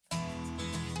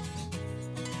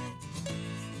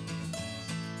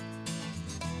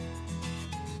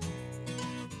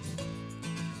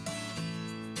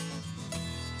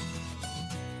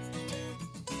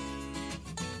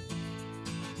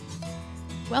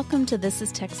Welcome to This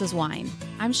is Texas Wine.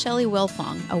 I'm Shelley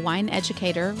Wilfong, a wine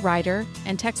educator, writer,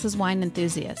 and Texas wine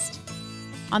enthusiast.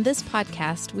 On this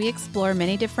podcast, we explore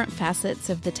many different facets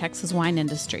of the Texas wine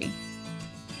industry.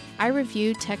 I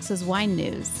review Texas wine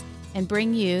news and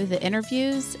bring you the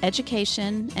interviews,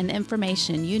 education, and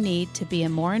information you need to be a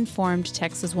more informed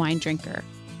Texas wine drinker.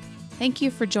 Thank you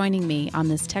for joining me on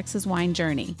this Texas wine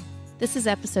journey. This is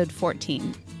episode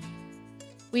 14.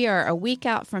 We are a week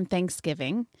out from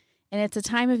Thanksgiving, and it's a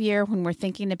time of year when we're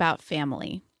thinking about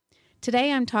family.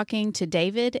 Today I'm talking to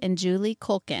David and Julie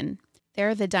Culkin.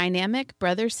 They're the dynamic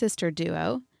brother-sister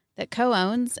duo that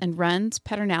co-owns and runs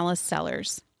Pedernales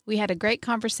Cellars. We had a great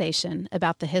conversation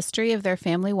about the history of their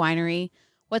family winery,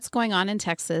 what's going on in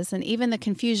Texas, and even the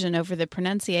confusion over the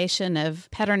pronunciation of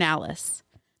Pedernales.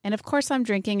 And of course I'm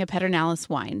drinking a Pedernales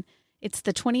wine. It's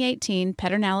the 2018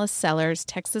 Pedernales Cellars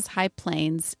Texas High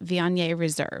Plains Viognier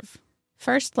Reserve.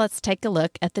 First, let's take a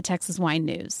look at the Texas wine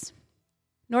news.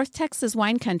 North Texas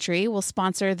Wine Country will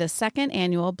sponsor the second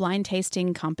annual blind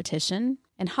tasting competition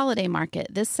and holiday market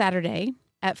this Saturday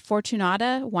at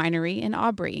Fortunata Winery in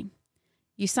Aubrey.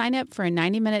 You sign up for a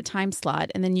 90-minute time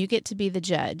slot, and then you get to be the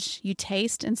judge. You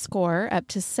taste and score up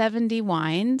to 70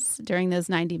 wines during those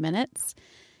 90 minutes.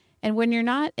 And when you're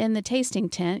not in the tasting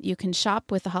tent, you can shop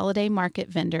with the holiday market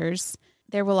vendors.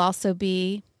 There will also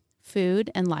be food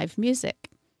and live music.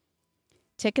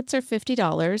 Tickets are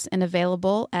 $50 and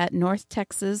available at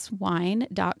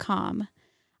northtexaswine.com.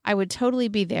 I would totally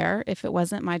be there if it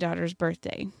wasn't my daughter's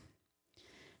birthday.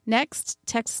 Next,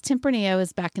 Texas Tempranillo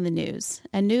is back in the news.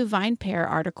 A new VinePair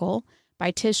article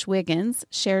by Tish Wiggins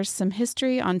shares some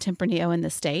history on Tempranillo in the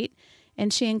state,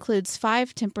 and she includes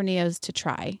 5 Tempranillos to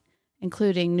try,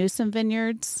 including Newsom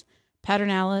Vineyards,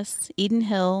 Pedernales, Eden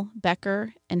Hill,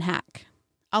 Becker, and Hack.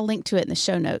 I'll link to it in the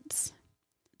show notes.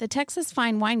 The Texas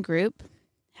Fine Wine Group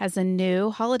has a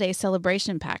new holiday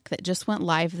celebration pack that just went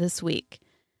live this week.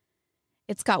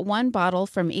 It's got 1 bottle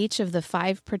from each of the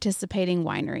 5 participating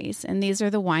wineries, and these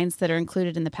are the wines that are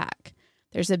included in the pack.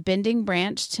 There's a Bending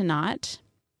Branch Tannat,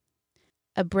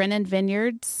 a Brennan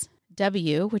Vineyards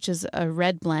W, which is a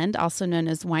red blend, also known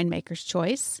as Winemaker's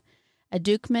Choice, a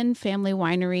Dukeman Family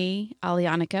Winery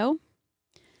Alianico,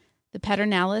 the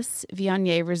Pedernales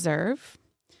Viognier Reserve,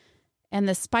 and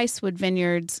the Spicewood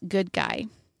Vineyards Good Guy.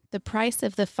 The price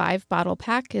of the 5-bottle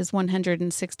pack is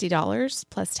 $160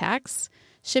 plus tax.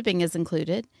 Shipping is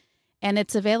included, and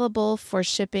it's available for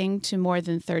shipping to more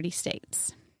than 30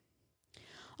 states.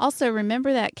 Also,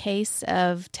 remember that case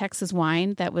of Texas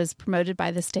wine that was promoted by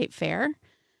the State Fair?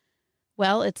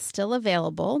 Well, it's still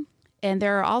available, and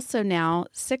there are also now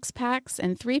 6-packs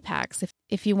and 3-packs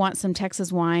if you want some Texas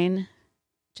wine,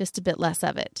 just a bit less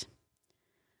of it.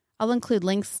 I'll include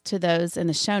links to those in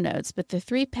the show notes, but the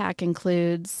 3-pack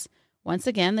includes, once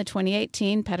again, the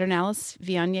 2018 Pedernales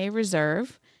Viognier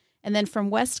Reserve, and then from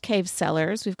West Cave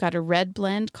Cellars, we've got a red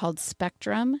blend called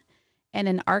Spectrum and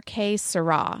an Arcade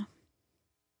Syrah.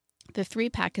 The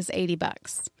 3-pack is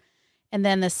 $80. And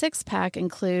then the 6-pack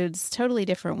includes totally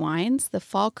different wines, the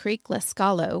Fall Creek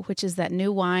Lescalo, which is that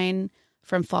new wine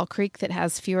from Fall Creek that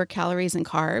has fewer calories and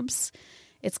carbs.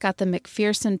 It's got the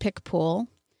McPherson Pickpool.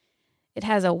 It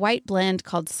has a white blend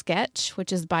called Sketch,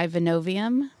 which is by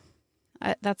Vinovium.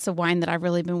 That's a wine that I've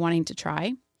really been wanting to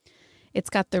try. It's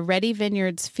got the Ready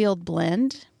Vineyards Field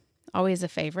Blend, always a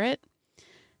favorite.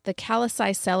 The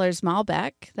Calisai Cellars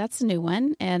Malbec, that's a new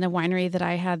one, and a winery that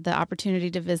I had the opportunity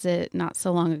to visit not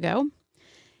so long ago.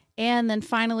 And then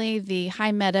finally, the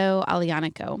High Meadow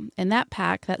Alianico. And that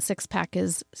pack, that 6-pack,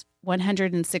 is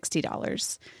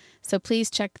 $160. So please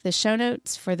check the show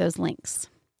notes for those links.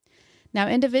 Now,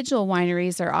 individual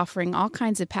wineries are offering all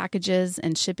kinds of packages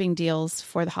and shipping deals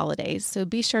for the holidays, so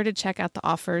be sure to check out the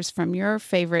offers from your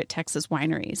favorite Texas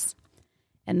wineries.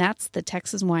 And that's the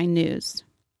Texas Wine News.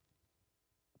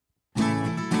 I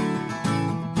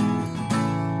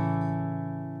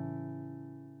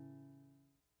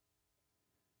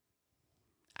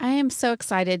am so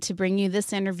excited to bring you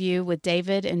this interview with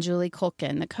David and Julie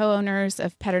Culkin, the co-owners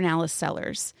of Pedernales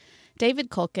Cellars. David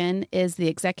Culkin is the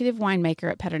executive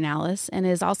winemaker at Pedernales and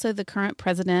is also the current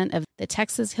president of the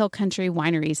Texas Hill Country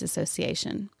Wineries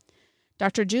Association.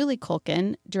 Dr. Julie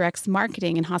Culkin directs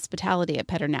marketing and hospitality at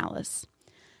Pedernales.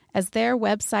 As their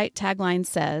website tagline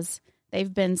says,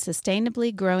 they've been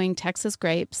sustainably growing Texas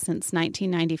grapes since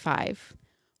 1995.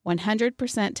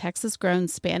 100% Texas-grown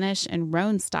Spanish and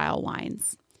Rhone-style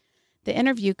wines. The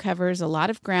interview covers a lot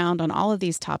of ground on all of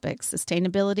these topics: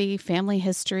 sustainability, family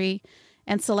history,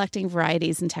 and selecting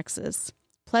varieties in Texas.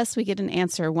 Plus, we get an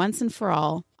answer once and for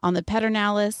all on the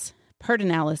Pedernales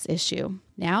issue.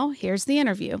 Now, here's the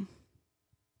interview.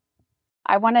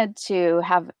 I wanted to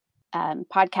have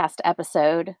podcast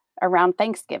episode around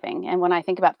Thanksgiving. And when I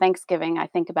think about Thanksgiving, I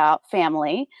think about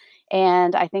family.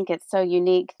 And I think it's so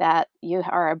unique that you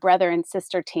are a brother and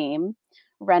sister team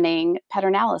running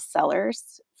Pedernales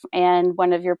Cellars. And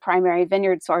one of your primary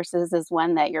vineyard sources is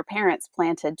one that your parents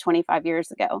planted 25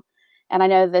 years ago. And I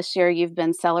know this year you've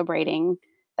been celebrating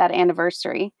that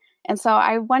anniversary. And so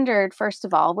I wondered, first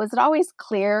of all, was it always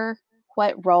clear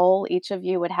what role each of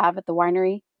you would have at the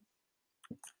winery?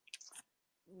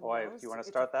 Boy, do you want to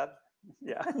start that?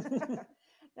 Yeah.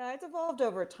 No, it's evolved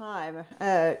over time.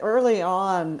 Early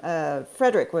on,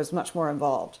 Frederick was much more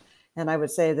involved. And I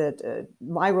would say that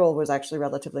my role was actually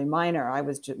relatively minor. I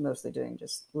was mostly doing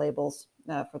just labels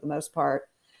for the most part.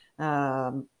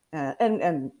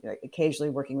 And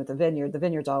occasionally working with the vineyard. The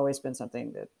vineyard's always been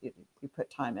something that you put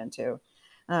time into.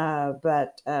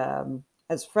 But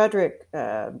as Frederick,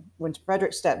 when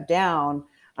Frederick stepped down,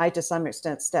 I to some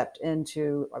extent stepped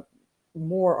into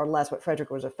more or less what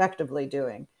Frederick was effectively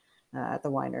doing at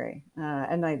the winery.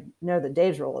 And I know that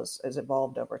Dave's role has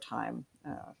evolved over time.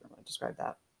 If you want to describe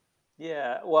that.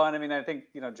 Yeah. Well, and I mean, I think,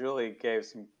 Julie gave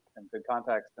some good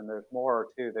context, and there's more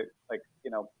too that, like,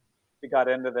 we got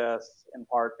into this in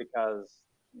part because,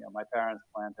 my parents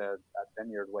planted that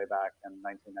vineyard way back in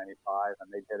 1995,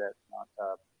 and they did it not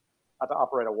to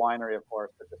operate a winery, of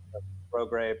course, but just to grow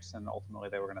grapes, and ultimately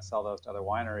they were going to sell those to other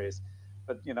wineries.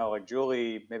 But like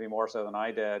Julie, maybe more so than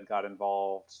I did, got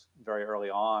involved very early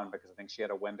on because I think she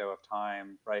had a window of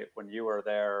time right when you were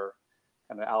there,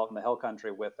 kind of out in the hill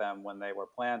country with them when they were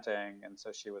planting, and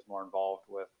so she was more involved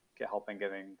with helping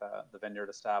getting the vineyard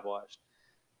established.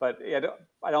 But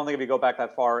I don't think if you go back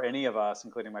that far, any of us,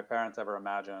 including my parents, ever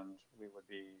imagined we would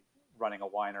be running a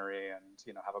winery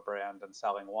and have a brand and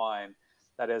selling wine.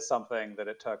 That is something that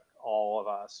it took all of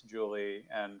us, Julie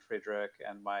and Friedrich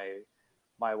and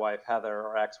my wife Heather,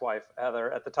 or ex-wife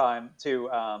Heather at the time, to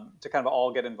kind of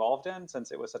all get involved in,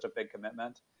 since it was such a big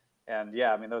commitment. And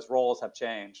yeah, I mean, those roles have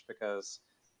changed because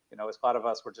as a lot of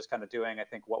us were just kind of doing, I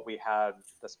think, what we had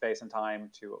the space and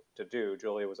time to do.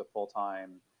 Julie was a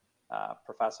full-time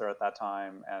professor at that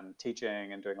time and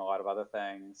teaching and doing a lot of other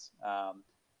things.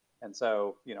 And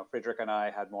so, Friedrich and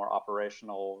I had more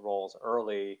operational roles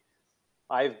early.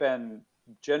 I've been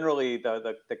generally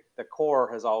the core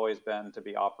has always been to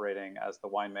be operating as the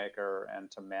winemaker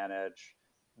and to manage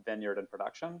vineyard and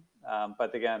production.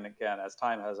 But again, as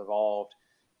time has evolved,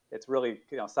 it's really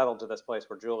settled to this place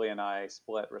where Julie and I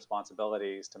split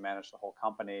responsibilities to manage the whole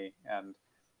company, and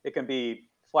it can be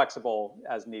flexible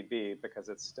as need be because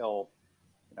it's still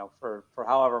for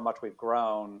however much we've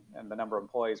grown and the number of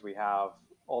employees we have,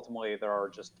 ultimately there are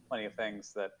just plenty of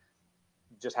things that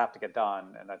just have to get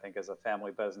done. And I think as a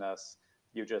family business,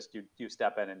 you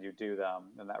step in and you do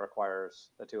them, and that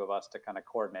requires the two of us to kind of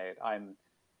coordinate. I'm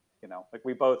like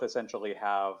we both essentially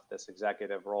have this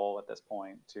executive role at this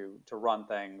point to run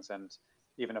things, and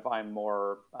even if I'm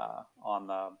more on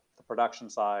the production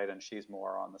side and she's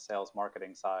more on the sales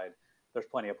marketing side, there's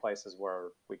plenty of places where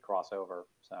we cross over.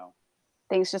 So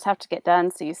things just have to get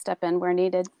done, so you step in where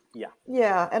needed.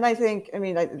 Yeah, and I think, I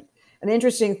mean, an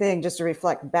interesting thing just to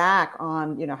reflect back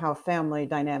on, how family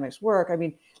dynamics work. I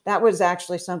mean, that was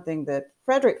actually something that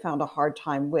Frederick found a hard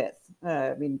time with.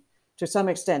 I mean, to some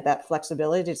extent, that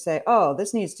flexibility to say, "Oh,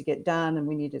 this needs to get done, and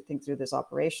we need to think through this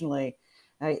operationally."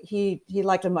 He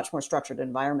liked a much more structured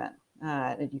environment,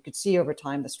 and you could see over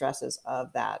time the stresses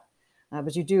of that.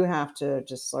 But you do have to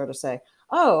just sort of say,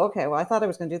 "Oh, okay, well, I thought I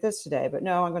was going to do this today, but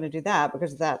no, I'm going to do that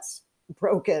because that's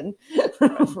broken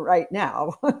right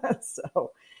now."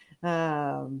 So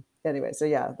anyway, so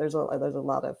yeah, there's a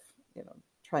lot of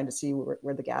trying to see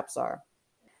where the gaps are.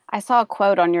 I saw a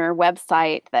quote on your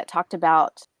website that talked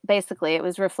about, basically it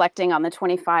was reflecting on the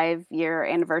 25-year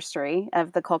anniversary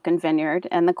of the Culkin Vineyard,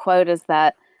 and the quote is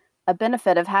that a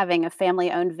benefit of having a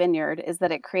family-owned vineyard is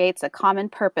that it creates a common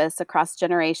purpose across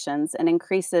generations and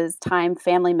increases time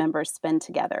family members spend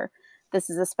together. This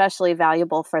is especially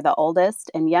valuable for the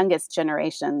oldest and youngest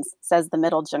generations, says the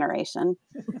middle generation.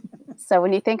 So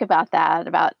when you think about that,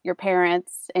 about your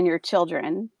parents and your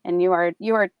children, and you are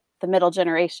the middle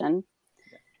generation,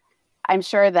 I'm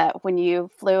sure that when you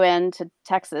flew into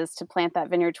Texas to plant that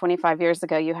vineyard 25 years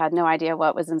ago, you had no idea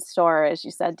what was in store, as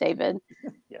you said, David.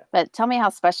 Yeah. But tell me how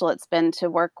special it's been to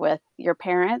work with your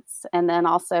parents and then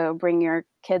also bring your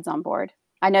kids on board.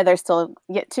 I know they're still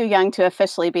too young to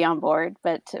officially be on board,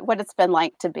 but what it's been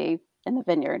like to be in the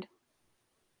vineyard.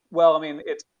 Well, I mean,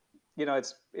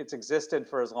 it's existed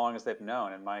for as long as they've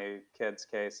known. In my kids'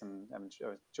 case, and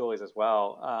Julie's as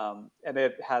well, and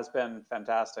it has been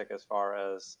fantastic as far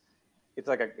as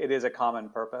it is a common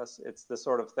purpose. It's the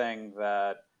sort of thing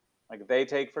that like they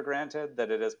take for granted that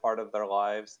it is part of their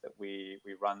lives, that we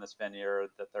run this vineyard,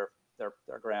 that their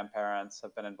grandparents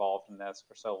have been involved in this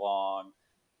for so long.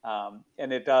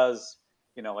 And it does,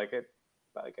 like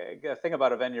a thing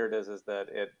about a vineyard is that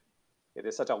it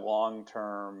is such a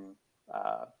long-term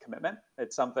commitment.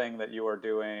 It's something that you are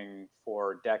doing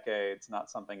for decades,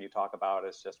 not something you talk about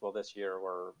as just, well, this year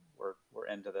we're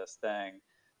into this thing.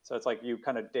 So it's like you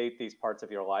kind of date these parts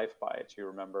of your life by it. You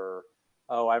remember,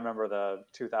 oh, I remember the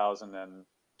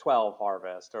 2012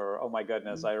 harvest, or oh my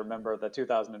goodness, I remember the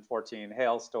 2014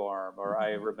 hailstorm, or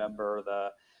I remember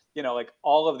like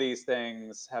all of these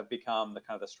things have become the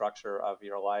kind of the structure of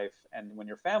your life. And when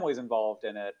your family's involved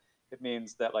in it, it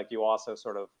means that like you also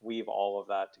sort of weave all of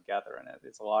that together in it.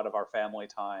 It's a lot of our family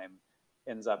time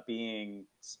ends up being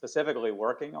specifically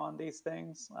working on these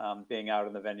things, being out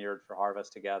in the vineyard for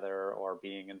harvest together, or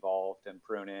being involved in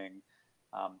pruning,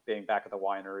 being back at the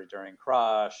winery during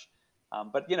crush.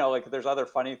 But like there's other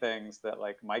funny things that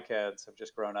like my kids have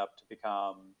just grown up to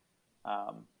become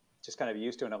just kind of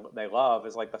used to and they love,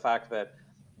 is like the fact that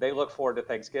they look forward to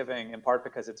Thanksgiving in part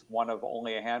because it's one of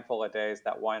only a handful of days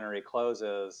that winery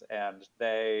closes, and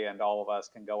they and all of us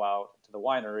can go out to the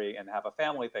winery and have a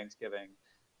family Thanksgiving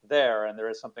there. And there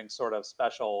is something sort of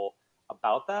special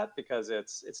about that, because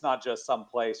it's not just some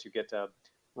place you get to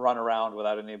run around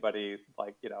without anybody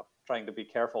like trying to be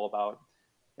careful about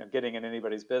getting in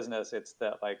anybody's business. It's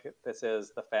that like this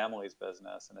is the family's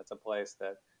business, and it's a place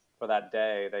that for that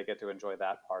day they get to enjoy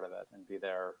that part of it and be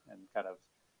there and kind of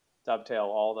dovetail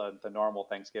all the normal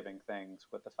Thanksgiving things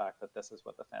with the fact that this is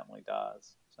what the family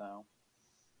does. So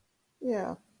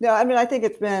Yeah. No, I mean, I think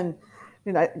it's been,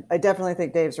 I definitely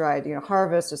think Dave's right.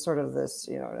 Harvest is sort of this,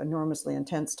 enormously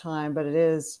intense time, but it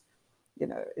is,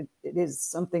 it is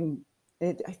something.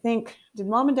 I think, did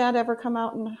mom and dad ever come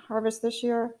out and harvest this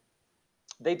year?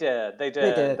 They did. They They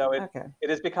did. did. Though Okay. it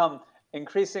has become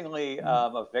increasingly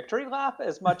a victory lap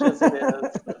as much as it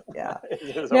is. Yeah.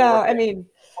 It is a No, I working mean,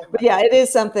 but yeah, it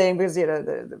is something because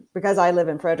because I live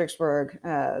in Fredericksburg,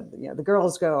 the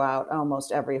girls go out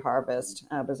almost every harvest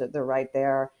because they're right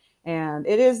there, and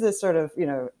it is this sort of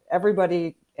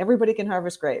everybody can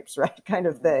harvest grapes, right? Kind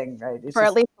of thing, right? It's For at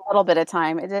just, least a little bit of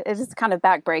time. It is kind of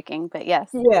backbreaking, but yes.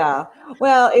 yeah.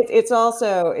 Well, it's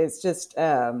also it's just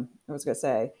I was gonna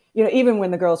say, even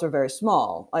when the girls were very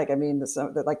small, like I mean,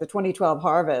 like the 2012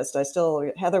 harvest,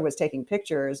 Heather was taking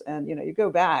pictures, and you go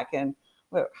back and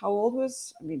how old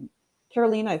was, I mean,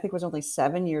 Carolina, I think, was only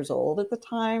 7 years old at the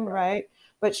time, right?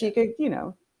 But she could,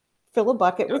 fill a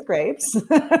bucket with grapes,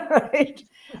 right?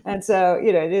 And so,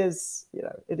 it is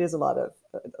a lot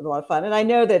of fun. And I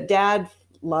know that Dad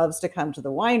loves to come to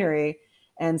the winery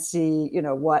and see,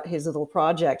 what his little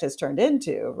project has turned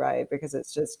into, right? Because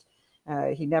it's just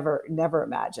he never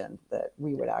imagined that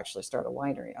we would actually start a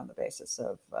winery on the basis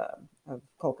of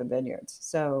Colkin Vineyards.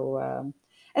 So,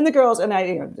 and the girls, and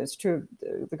it's true.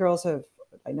 The girls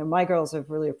I know my girls have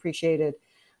really appreciated.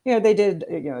 They did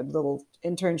a little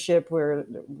internship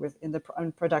in the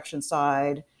production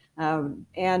side,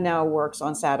 and now works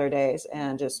on Saturdays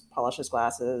and just polishes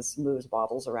glasses, moves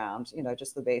bottles around.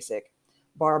 Just the basic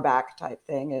bar back type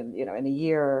thing. And in a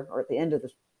year or at the end of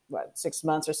the 6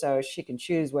 months or so, she can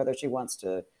choose whether she wants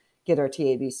to get her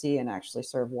TABC and actually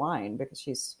serve wine, because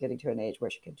she's getting to an age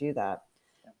where she can do that.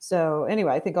 So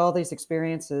anyway, I think all these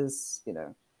experiences,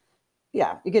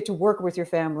 yeah, you get to work with your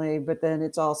family, but then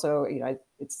it's also,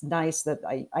 it's nice that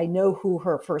I know who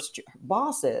her first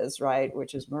boss is, right?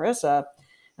 Which is Marissa,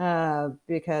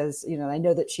 because, I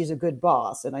know that she's a good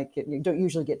boss, and you don't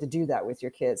usually get to do that with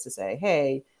your kids, to say,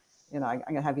 hey, I'm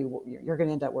going to have you're going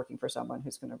to end up working for someone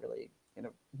who's going to really,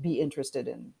 be interested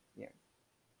in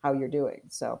how you're doing.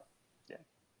 So.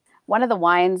 One of the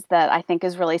wines that I think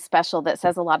is really special that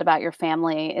says a lot about your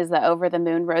family is the Over the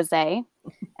Moon Rosé.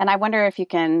 And I wonder if you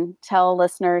can tell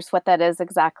listeners what that is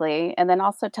exactly. And then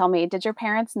also tell me, did your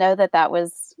parents know that that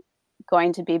was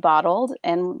going to be bottled?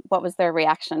 And what was their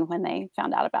reaction when they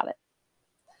found out about it?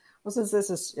 Well, since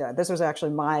this was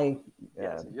actually my...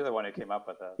 so you're the one who came up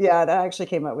with this. Yeah, I actually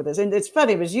came up with this. And it's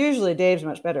funny, because usually Dave's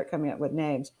much better at coming up with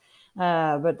names.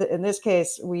 But in this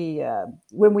case,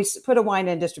 when we put a wine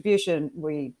in distribution,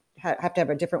 we have to have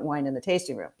a different wine in the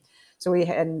tasting room. So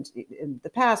in the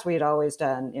past, we had always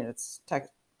done, it's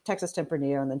Texas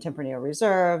Tempranillo and then Tempranillo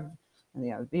Reserve, and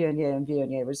Viognier and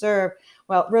Viognier Reserve.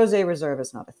 Well, Rosé Reserve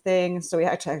is not a thing, so we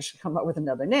had to actually come up with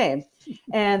another name.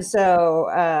 And so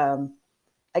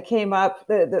I came up.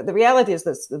 The reality is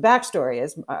this: the backstory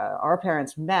is our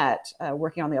parents met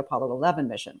working on the Apollo 11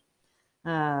 mission,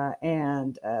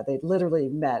 and they literally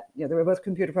met. They were both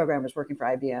computer programmers working for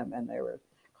IBM, and they were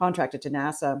contracted to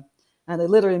NASA and they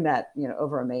literally met,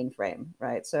 over a mainframe,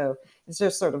 right? So it's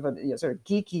just sort of a sort of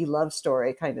geeky love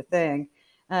story kind of thing.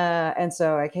 And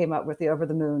so I came up with the Over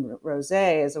the Moon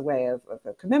Rosé as a way of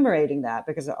commemorating that,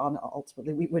 because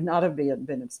ultimately we would not have been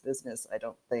in this business, I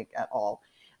don't think, at all,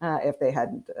 if they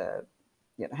hadn't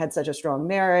had such a strong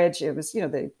marriage. It was,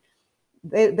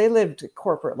 they lived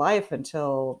corporate life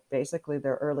until basically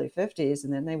their early 50s,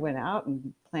 and then they went out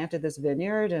and planted this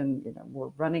vineyard, and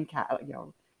were running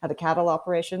cattle, had a cattle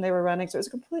operation they were running. So it was a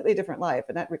completely different life,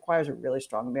 and that requires a really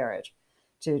strong marriage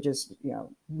to just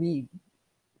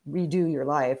redo your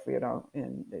life,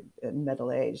 in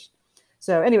middle age.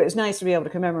 So anyway, it's nice to be able to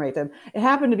commemorate them. It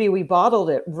happened to be we bottled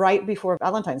it right before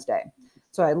Valentine's Day,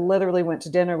 so I literally went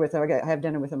to dinner with them. I have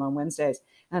dinner with them on Wednesdays,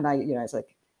 and I was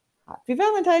like, "Happy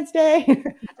Valentine's Day,"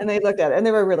 and they looked at it and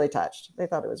they were really touched. They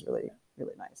thought it was really,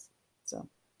 really nice. So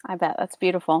I bet that's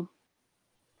beautiful.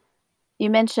 You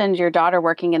mentioned your daughter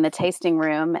working in the tasting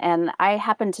room, and I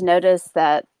happened to notice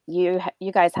that you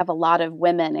guys have a lot of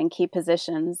women in key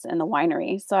positions in the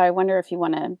winery. So I wonder if you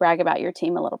want to brag about your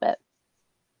team a little bit.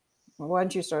 Well, why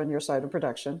don't you start on your side of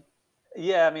production?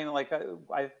 Yeah, I mean, like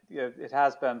it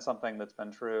has been something that's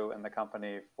been true in the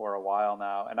company for a while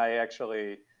now, and I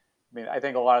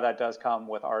think a lot of that does come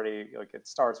with already, like, it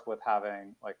starts with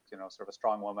having, like, sort of a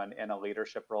strong woman in a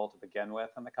leadership role to begin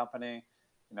with in the company.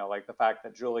 Like the fact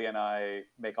that Julie and I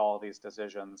make all of these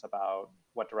decisions about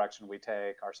what direction we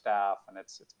take, our staff, and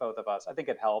it's both of us. I think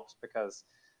it helps because,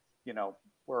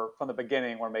 we're from the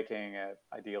beginning, we're making it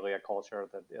ideally a culture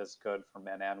that is good for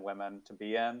men and women to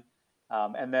be in.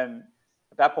 And then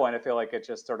at that point, I feel like it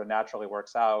just sort of naturally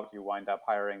works out. You wind up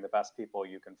hiring the best people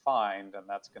you can find, and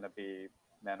that's going to be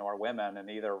men or women, and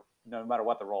no matter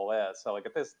what the role is. So like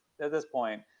at this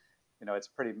point, it's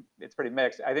pretty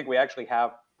mixed. I think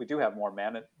we do have more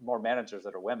managers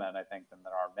that are women, I think, than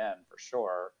there are men, for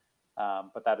sure.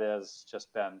 But that has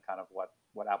just been kind of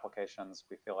what applications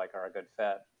we feel like are a good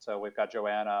fit. So we've got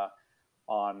Joanna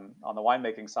on the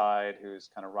winemaking side, who's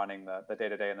kind of running the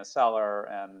day-to-day in the cellar,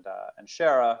 and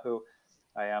Shara, who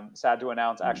I am sad to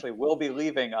announce actually will be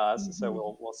leaving us. Mm-hmm.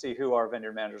 So we'll see who our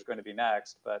vineyard manager is going to be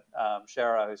next. But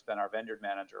Shara, who's been our vineyard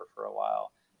manager for a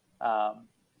while.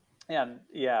 And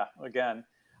yeah, again,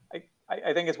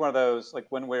 I think it's one of those, like,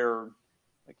 when we're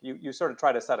like, you sort of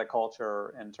try to set a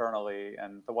culture internally,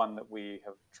 and the one that we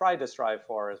have tried to strive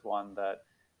for is one that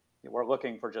we're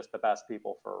looking for just the best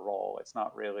people for a role. It's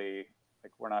not really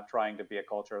like, we're not trying to be a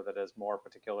culture that is more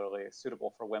particularly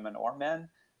suitable for women or men.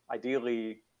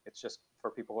 Ideally, it's just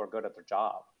for people who are good at their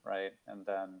job, right? And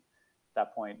then at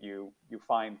that point, you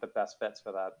find the best fits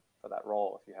for that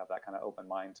role if you have that kind of open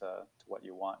mind to what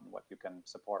you want and what you can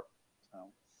support. So.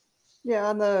 Yeah,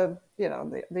 on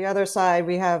the other side,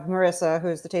 we have Marissa,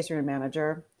 who's the tasting room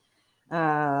manager,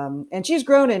 and she's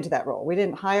grown into that role. We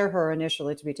didn't hire her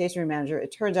initially to be tasting room manager.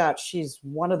 It turns out she's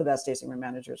one of the best tasting room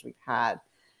managers we've had.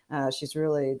 She's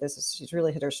really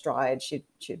hit her stride. She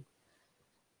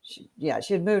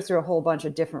had moved through a whole bunch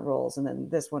of different roles, and then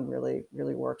this one really,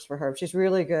 really works for her. She's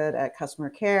really good at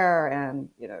customer care and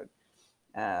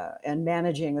and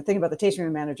managing. The thing about the tasting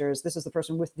room manager is this is the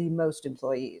person with the most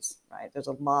employees, right? There's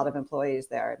a lot of employees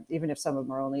there, even if some of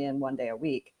them are only in 1 day a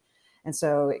week. And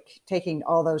so taking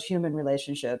all those human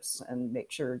relationships and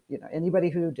make sure, anybody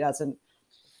who doesn't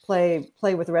play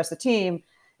with the rest of the team,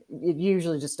 it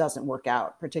usually just doesn't work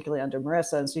out, particularly under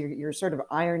Marissa. And so you're sort of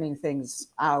ironing things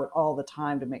out all the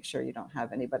time to make sure you don't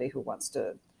have anybody who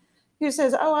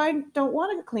says, "Oh, I don't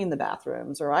want to clean the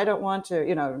bathrooms," or "I don't want to,"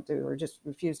 or just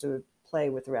refuse to play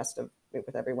with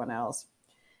with everyone else.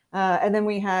 And then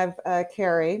we have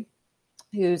Carrie,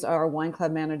 who's our wine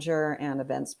club manager and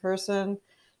events person.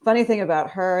 Funny thing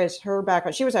about her is her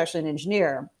background. She was actually an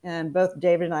engineer, and both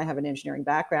David and I have an engineering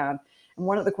background. And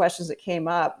one of the questions that came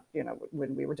up,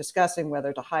 when we were discussing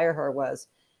whether to hire her was,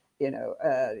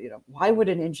 why would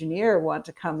an engineer want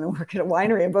to come and work at a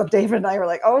winery? And both David and I were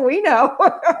like, "Oh, we know."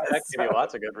 That give you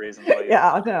lots of good reasons.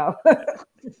 Yeah, I know.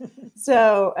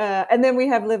 So, and then we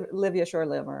have Livia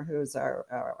Shore-Limmer, who's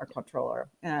our controller,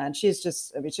 and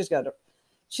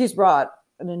she's brought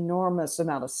an enormous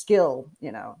amount of skill, she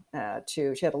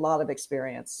had a lot of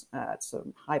experience at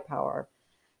some high power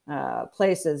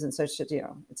places. And so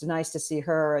it's nice to see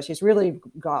her. She's really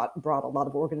brought a lot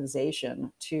of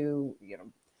organization to,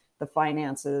 the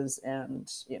finances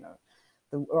and,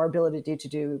 our ability to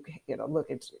do,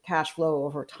 look at cash flow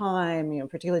over time,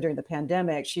 particularly during the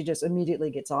pandemic. She just immediately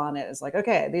gets on it. It's like,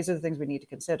 okay, these are the things we need to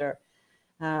consider.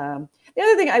 The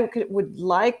other thing I would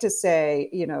like to say,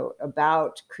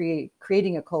 about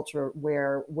creating a culture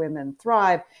where women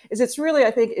thrive is it's really,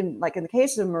 I think, in the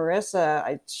case of Marissa,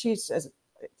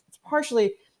 it's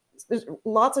partially there's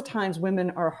lots of times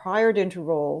women are hired into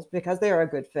roles because they are a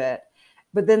good fit,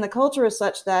 but then the culture is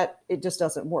such that it just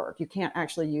doesn't work. You can't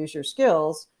actually use your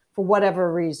skills for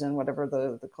whatever reason, whatever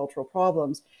the cultural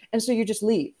problems. And so you just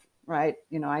leave, right?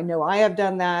 I know I have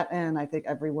done that. And I think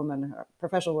every woman,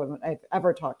 professional woman I've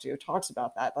ever talked to talks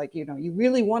about that. Like, you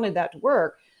really wanted that to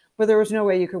work, but there was no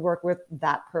way you could work with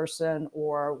that person,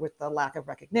 or with the lack of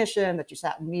recognition that you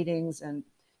sat in meetings and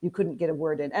you couldn't get a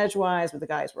word in edgewise, but the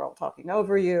guys were all talking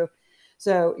over you.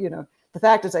 So, the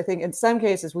fact is, I think in some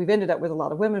cases we've ended up with a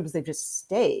lot of women because they've just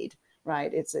stayed,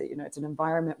 right? It's it's an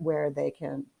environment where they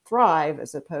can thrive,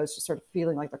 as opposed to sort of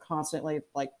feeling like they're constantly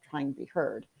like trying to be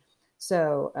heard.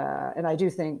 So, and I do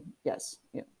think, yes,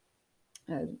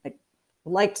 I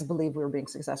like to believe we were being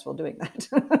successful doing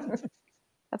that.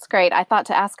 That's great. I thought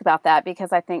to ask about that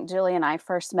because I think Julie and I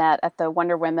first met at the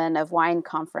Wonder Women of Wine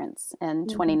conference in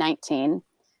 2019.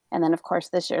 And then, of course,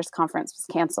 this year's conference was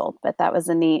canceled, but that was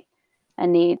a neat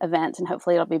event. And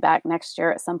hopefully it'll be back next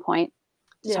year at some point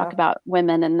to talk about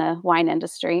women in the wine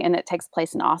industry. And it takes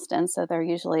place in Austin. So there are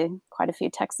usually quite a few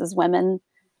Texas women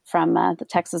from the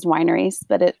Texas wineries,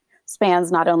 but it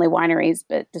spans not only wineries,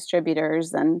 but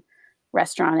distributors and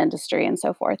restaurant industry and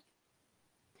so forth.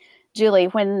 Julie,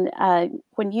 when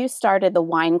you started the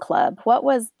wine club, what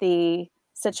was the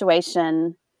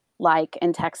situation like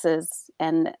in Texas?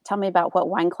 And tell me about what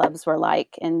wine clubs were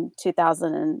like in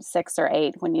 2006 or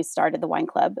 8 when you started the wine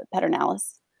club at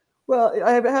Pedernales. Well,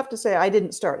 I have to say I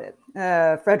didn't start it.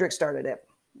 Frederick started it.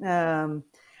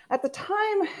 At the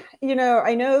time,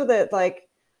 I know that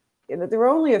there were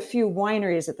only a few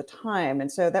wineries at the time.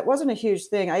 And so that wasn't a huge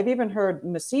thing. I've even heard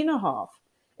Messina Hof,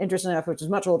 interesting enough, which is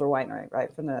a much older winery,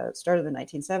 right, from the start of the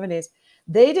 1970s.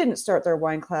 They didn't start their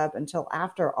wine club until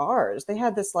after ours. They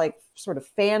had this sort of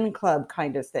fan club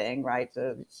kind of thing, right,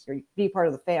 to be part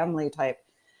of the family type.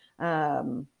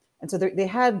 And so they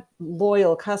had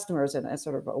loyal customers and a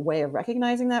sort of a way of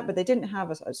recognizing that, but they didn't have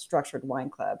a structured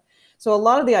wine club. So a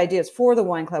lot of the ideas for the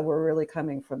wine club were really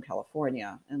coming from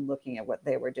California and looking at what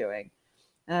they were doing.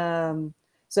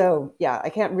 So yeah, I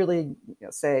can't really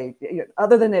say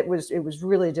other than it was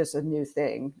really just a new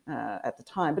thing at the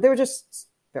time. But there were just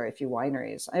very few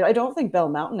wineries. I don't think Bell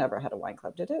Mountain ever had a wine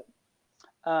club, did it?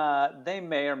 They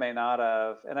may or may not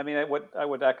have. And I mean, I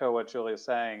would echo what Julie is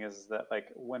saying is that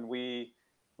when we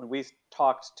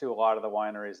talked to a lot of the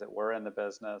wineries that were in the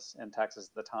business in Texas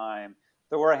at the time,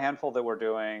 there were a handful that were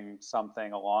doing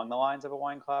something along the lines of a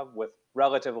wine club with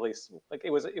relatively it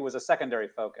was a secondary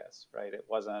focus, right? It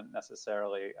wasn't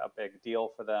necessarily a big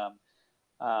deal for them.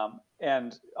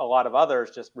 And a lot of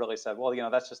others just really said, well,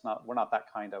 that's just we're not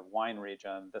that kind of wine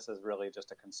region. This is really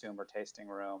just a consumer tasting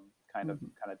room kind of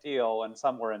deal. And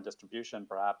some were in distribution,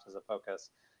 perhaps as a focus,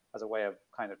 as a way of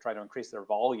kind of trying to increase their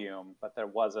volume. But there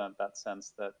wasn't that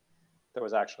sense that there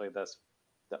was actually that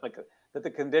the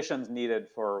conditions needed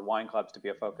for wine clubs to be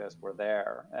a focus were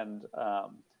there. And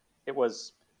it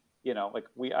was,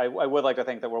 I would like to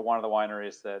think that we're one of the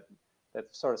wineries that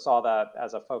sort of saw that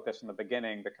as a focus from the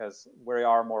beginning, because we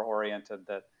are more oriented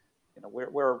that,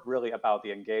 we're really about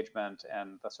the engagement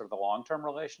and the sort of the long-term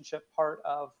relationship part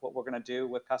of what we're going to do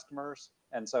with customers.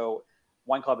 And so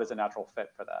wine club is a natural fit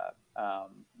for that.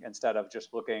 Instead of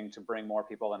just looking to bring more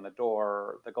people in the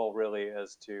door, the goal really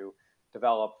is to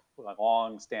develop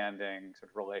long-standing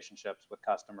sort of relationships with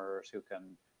customers who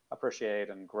can appreciate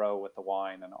and grow with the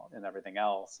wine and everything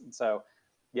else. And so,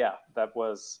 yeah, that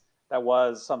was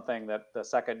something that the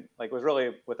second, it was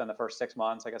really within the first 6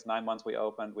 months, I guess 9 months we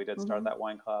opened, we did start that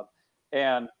wine club.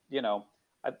 And,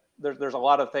 there's a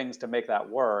lot of things to make that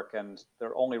work. And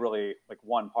there only really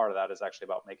one part of that is actually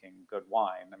about making good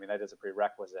wine. I mean, that is a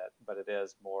prerequisite, but it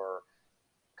is more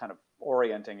kind of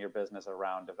orienting your business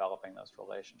around developing those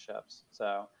relationships.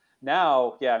 So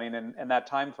now, yeah, I mean, in that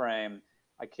time frame,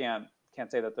 I can't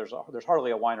say that there's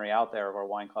hardly a winery out there where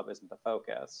wine club isn't the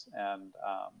focus. And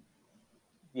I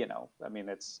mean,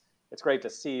 it's great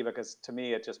to see, because to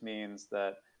me it just means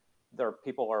that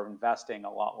people are investing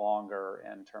a lot longer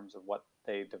in terms of what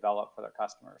they develop for their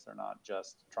customers. They're not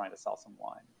just trying to sell some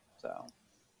wine. So.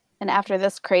 And after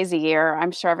this crazy year,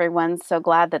 I'm sure everyone's so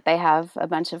glad that they have a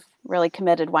bunch of really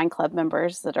committed wine club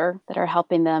members that are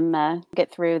helping them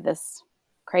get through this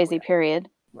crazy period.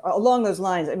 Along those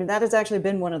lines, I mean, that has actually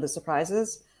been one of the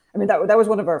surprises. I mean, that was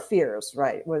one of our fears,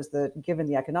 right? Was that given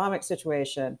the economic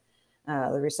situation,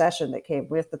 the recession that came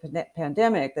with the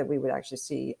pandemic, that we would actually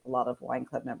see a lot of wine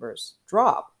club members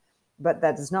drop. But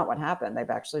that is not what happened. They've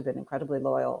actually been incredibly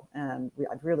loyal, and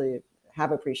I really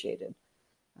have appreciated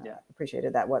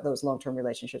that, what those long-term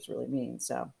relationships really mean.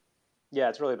 So, Yeah,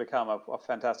 it's really become a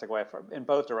fantastic way in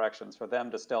both directions for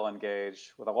them to still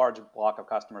engage with a large block of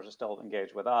customers to still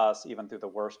engage with us, even through the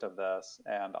worst of this,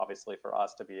 and obviously for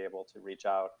us to be able to reach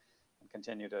out and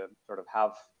continue to sort of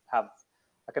have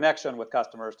a connection with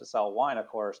customers to sell wine, of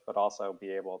course, but also be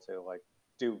able to like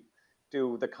do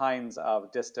the kinds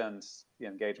of distance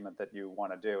engagement that you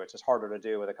want to do. It's just harder to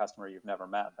do with a customer you've never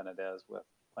met than it is with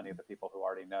plenty of the people who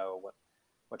already know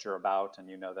what you're about and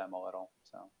you know them a little.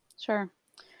 So Sure.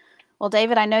 Well,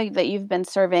 David, I know that you've been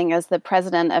serving as the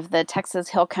president of the Texas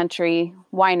Hill Country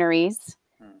Wineries,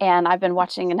 and I've been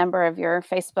watching a number of your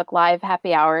Facebook Live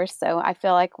happy hours, so I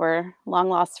feel like we're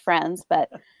long-lost friends. But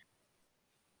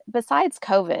besides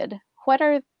COVID, what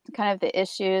are kind of the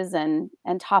issues and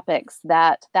topics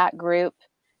that group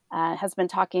has been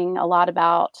talking a lot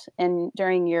about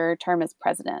during your term as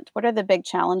president? What are the big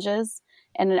challenges,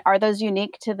 and are those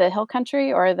unique to the Hill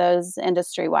Country, or are those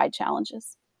industry-wide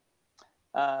challenges?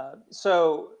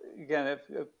 So again, if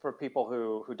for people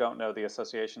who don't know the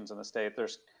associations in the state,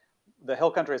 there's the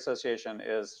Hill Country Association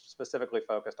is specifically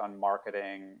focused on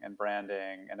marketing and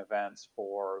branding and events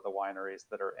for the wineries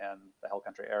that are in the Hill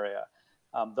Country area.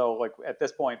 Though, like at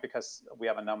this point, because we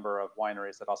have a number of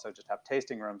wineries that also just have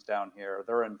tasting rooms down here,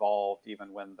 they're involved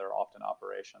even when they're often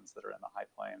operations that are in the High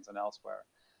Plains and elsewhere.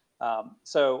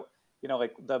 So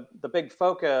like the big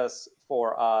focus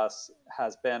for us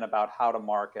has been about how to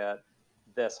market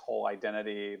this whole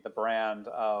identity, the brand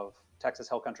of Texas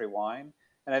Hill Country wine.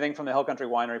 And I think from the Hill Country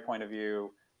Winery point of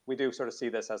view, we do sort of see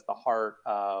this as the heart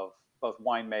of both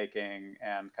winemaking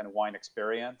and kind of wine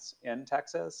experience in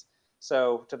Texas.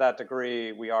 So to that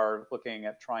degree, we are looking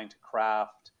at trying to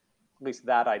craft at least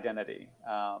that identity.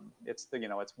 It's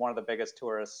one of the biggest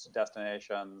tourist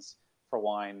destinations for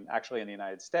wine actually in the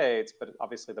United States, but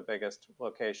obviously the biggest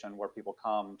location where people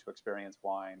come to experience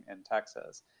wine in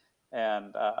Texas.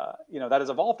 And that has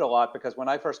evolved a lot because when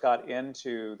I first got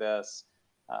into this,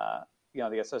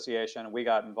 the association, we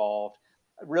got involved.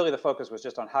 Really, the focus was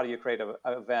just on how do you create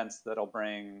events that'll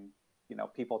bring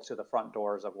people to the front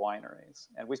doors of wineries,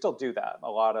 and we still do that.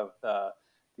 A lot of the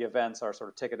events are sort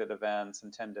of ticketed events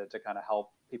intended to kind of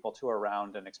help people tour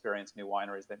around and experience new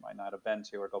wineries they might not have been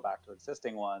to or go back to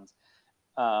existing ones.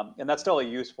 And that's still a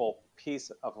useful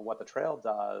piece of what the trail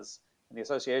does and the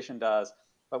association does.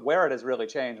 But where it has really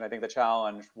changed, and I think the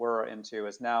challenge we're into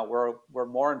is now we're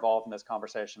more involved in this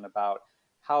conversation about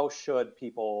how should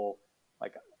people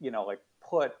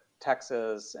put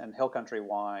Texas and Hill Country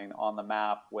wine on the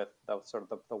map with the sort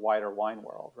of the wider wine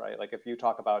world, right? Like if you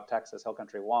talk about Texas Hill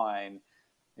Country wine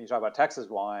and you talk about Texas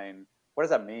wine, what does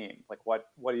that mean? Like what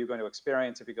are you going to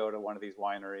experience if you go to one of these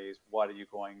wineries? What are you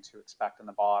going to expect in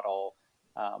the bottle?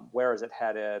 Where is it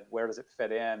headed? Where does it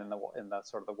fit in the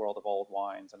sort of the world of old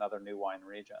wines and other new wine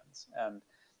regions? And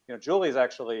Julie's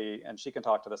actually, and she can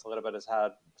talk to this a little bit, has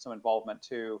had some involvement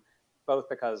too, both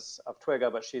because of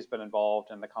Twiga, but she's been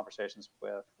involved in the conversations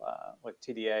with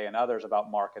TDA and others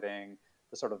about marketing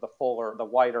the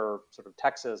wider sort of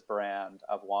Texas brand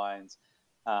of wines.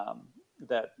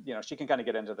 That she can kind of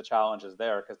get into the challenges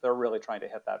there because they're really trying to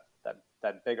hit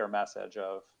that bigger message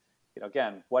of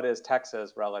again, what is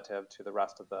Texas relative to the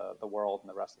rest of the world and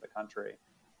the rest of the country?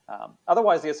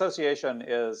 Otherwise, the association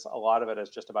a lot of it is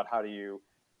just about how do you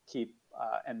keep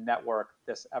and network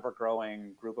this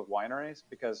ever-growing group of wineries,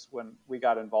 because when we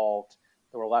got involved,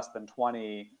 there were less than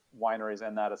 20 wineries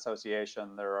in that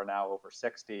association. There are now over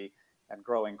 60 and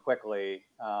growing quickly.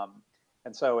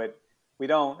 And so we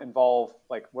don't involve,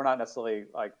 we're not necessarily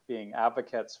being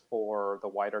advocates for the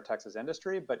wider Texas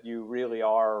industry, but you really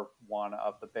are one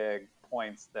of the big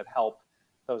points that help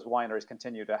those wineries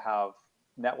continue to have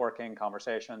networking,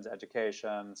 conversations,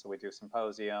 education. So we do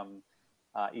symposium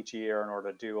each year in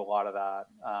order to do a lot of that,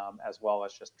 as well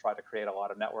as just try to create a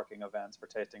lot of networking events for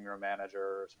tasting room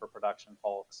managers, for production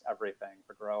folks, everything,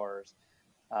 for growers,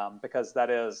 because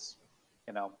that is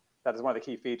one of the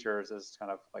key features is kind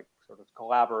of sort of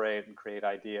collaborate and create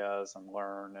ideas and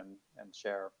learn and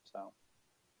share. So,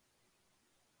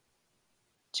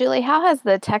 Julie, how has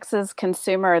the Texas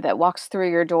consumer that walks through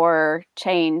your door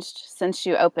changed since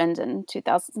you opened in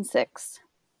 2006?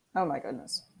 Oh my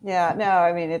goodness. Yeah, no,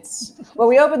 I mean,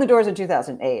 we opened the doors in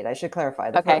 2008. I should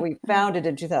clarify. Okay. We founded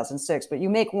in 2006, but you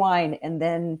make wine and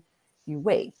then you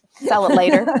wait. Sell it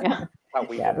later. Yeah.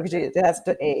 Because it has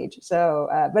to age. So,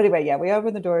 but anyway, yeah, we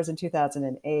opened the doors in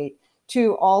 2008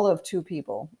 to all of two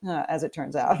people, as it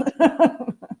turns out.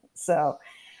 So,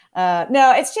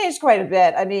 no, it's changed quite a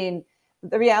bit. I mean,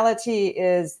 the reality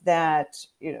is that,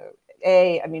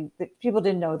 people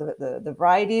didn't know the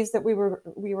varieties that we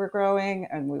were growing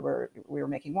and we were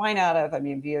making wine out of. I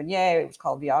mean, Viognier, it was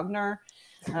called Viognier.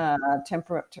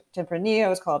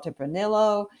 Tempranillo is called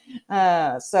Tempranillo.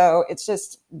 So it's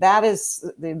just, that is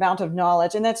the amount of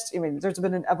knowledge. And that's, I mean, there's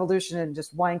been an evolution in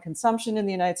just wine consumption in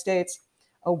the United States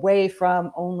away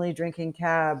from only drinking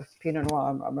Cab, Pinot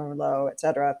Noir, Merlot, et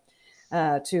cetera,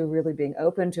 to really being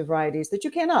open to varieties that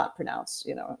you cannot pronounce,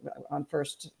 on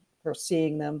first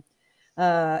seeing them.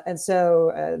 And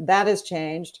so that has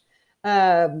changed.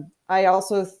 I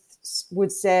also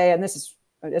would say, and this is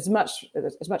as much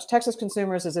Texas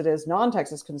consumers as it is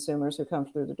non-Texas consumers who come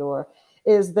through the door,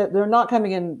 is that they're not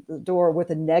coming in the door with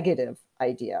a negative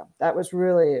idea. That was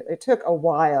really, it took a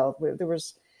while. There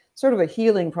was sort of a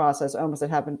healing process almost that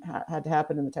had to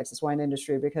happen in the Texas wine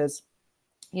industry, because,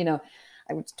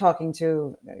 I was talking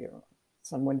to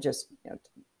someone just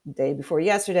day before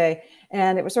yesterday,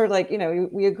 and it was sort of like,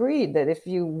 we agreed that if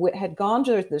you had gone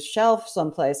to the shelf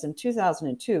someplace in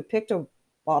 2002, picked a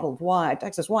bottle of wine,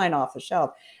 Texas wine off the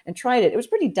shelf, and tried it, it was a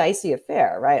pretty dicey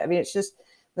affair, right? I mean, it's just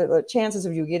the chances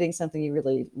of you getting something you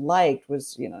really liked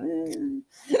was,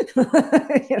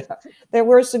 there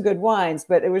were some good wines,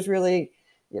 but it was really,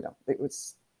 there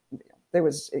was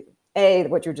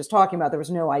what you're just talking about. There was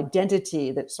no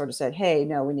identity that sort of said, hey,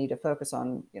 no, we need to focus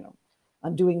on,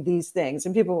 on doing these things.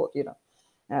 And people,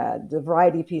 the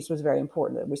variety piece was very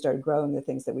important, that we started growing the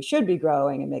things that we should be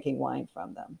growing and making wine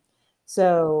from them.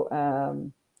 So,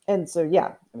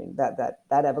 yeah, I mean, that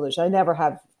evolution,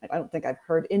 I don't think I've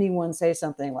heard anyone say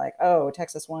something like, oh,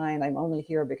 Texas wine, I'm only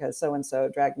here because so-and-so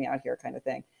dragged me out here kind of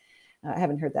thing. I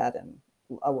haven't heard that in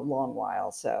a long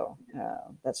while. So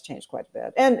that's changed quite a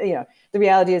bit. And, the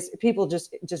reality is people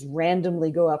just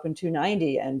randomly go up in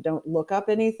 290 and don't look up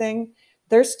anything.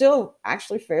 They're still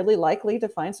actually fairly likely to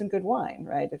find some good wine,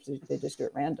 right? If they just do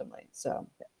it randomly. So,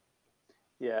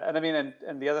 yeah. And I mean,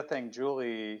 and the other thing,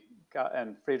 Julie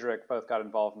and Friedrich both got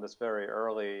involved in this very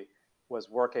early, was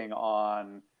working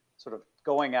on sort of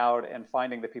going out and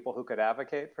finding the people who could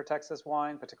advocate for Texas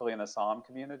wine, particularly in the Somm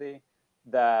community,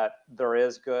 that there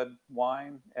is good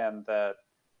wine and that,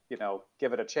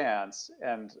 give it a chance.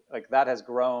 And like that has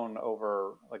grown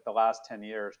over like the last 10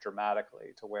 years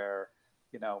dramatically, to where,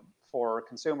 for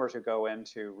consumers who go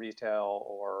into retail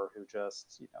or who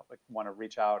just, like want to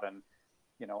reach out and,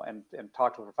 and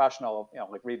talk to a professional,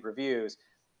 like read reviews,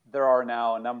 there are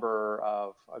now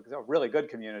a really good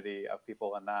community of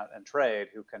people in that and trade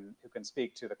who can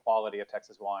speak to the quality of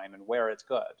Texas wine and where it's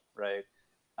good, right?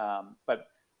 But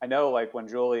I know, like when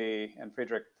Julie and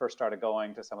Friedrich first started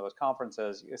going to some of those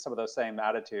conferences, some of those same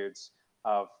attitudes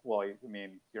of, well, I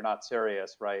mean, you're not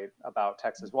serious, right, about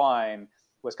Texas wine,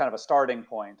 was kind of a starting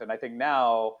point. And I think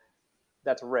now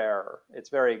that's rare.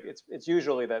 It's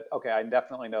usually that, okay, I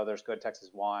definitely know there's good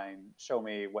Texas wine. Show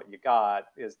me what you got.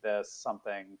 Is this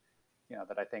something,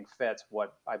 that I think fits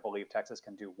what I believe Texas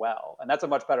can do well? And that's a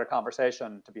much better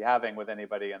conversation to be having with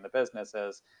anybody in the business,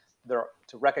 is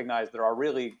to recognize there are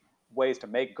really ways to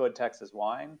make good Texas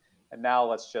wine. And now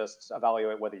let's just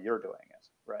evaluate whether you're doing it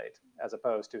right, as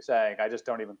opposed to saying, I just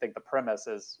don't even think the premise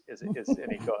is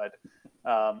any good.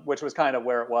 Which was kind of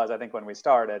where it was, I think, when we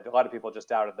started. A lot of people just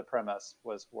doubted the premise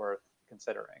was worth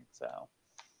considering. So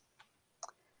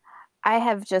I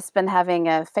have just been having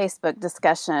a Facebook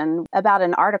discussion about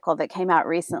an article that came out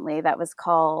recently that was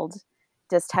called,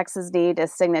 Does Texas Need a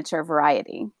Signature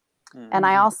Variety? Mm-hmm. And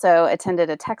I also attended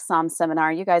a TexSomm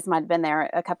seminar, you guys might have been there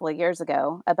a couple of years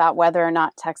ago, about whether or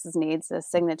not Texas needs a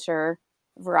signature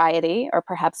variety or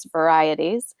perhaps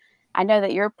varieties. I know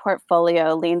that your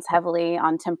portfolio leans heavily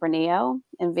on Tempranillo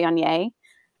and Viognier,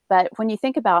 but when you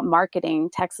think about marketing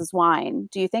Texas wine,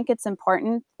 do you think it's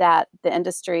important that the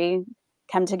industry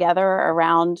come together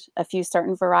around a few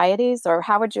certain varieties, or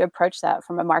how would you approach that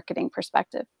from a marketing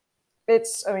perspective?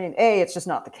 It's just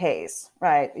not the case,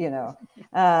 right?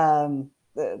 The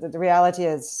reality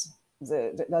is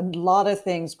a lot of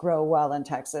things grow well in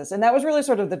Texas. And that was really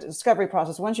sort of the discovery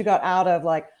process. Once you got out of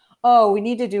like, oh, we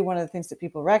need to do one of the things that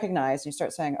people recognize, you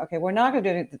start saying, okay, we're not going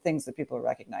to do the things that people are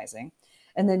recognizing.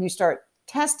 And then you start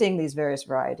testing these various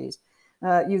varieties.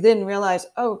 You then realize,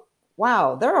 oh,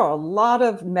 wow, there are a lot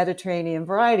of Mediterranean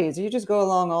varieties. You just go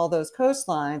along all those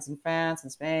coastlines in France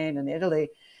and Spain and Italy,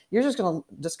 you're just going to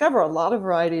discover a lot of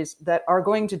varieties that are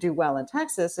going to do well in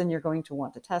Texas, and you're going to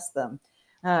want to test them.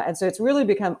 And so it's really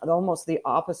become almost the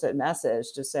opposite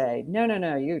message to say, no,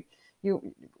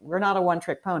 we're not a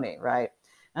one-trick pony, right?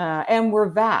 And we're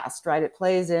vast, right? It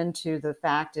plays into the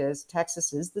fact is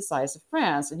Texas is the size of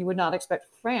France, and you would not expect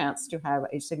France to have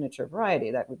a signature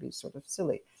variety. That would be sort of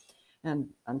silly and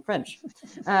un-French.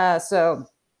 So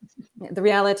the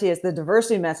reality is the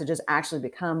diversity message has actually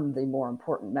become the more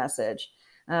important message.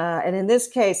 And in this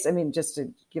case, I mean, just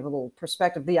to give a little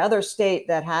perspective, the other state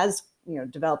that has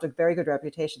developed a very good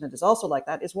reputation that is also like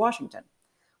that is Washington.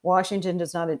 Washington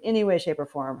does not in any way, shape, or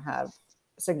form have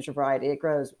a signature variety. It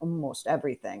grows almost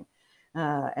everything.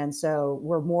 And so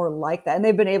we're more like that. And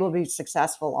they've been able to be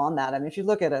successful on that. I mean, if you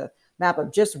look at a map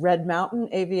of just Red Mountain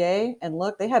AVA and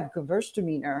look, they have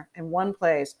Gewürztraminer in one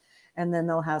place, and then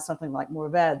they'll have something like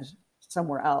Mourvedre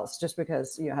somewhere else, just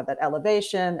because you have that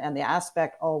elevation and the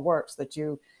aspect all works that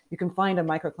you can find a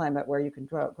microclimate where you can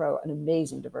grow an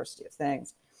amazing diversity of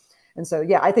things. And so,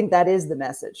 yeah, I think that is the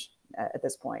message at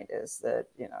this point, is that,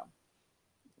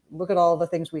 look at all the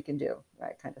things we can do,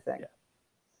 right, kind of thing.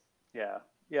 Yeah.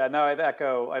 No, I'd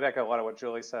echo a lot of what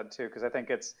Julie said too, because I think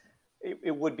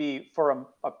it would be, for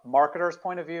a marketer's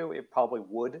point of view, it probably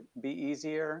would be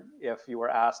easier if you were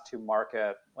asked to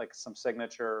market like some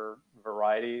signature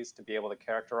varieties to be able to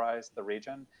characterize the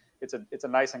region. It's a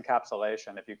nice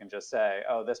encapsulation if you can just say,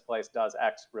 oh, this place does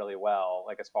X really well,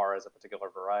 like as far as a particular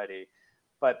variety,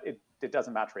 but it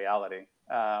doesn't match reality.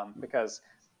 Because,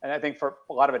 and I think for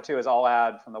a lot of it too, is I'll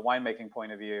add from the winemaking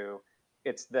point of view,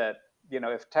 it's that,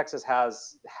 if Texas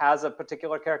has a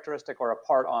particular characteristic or a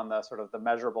part on the sort of the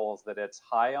measurables that it's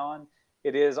high on,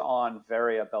 it is on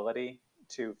variability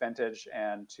to vintage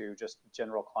and to just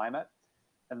general climate.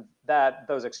 And that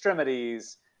those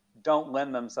extremities don't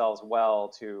lend themselves well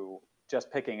to just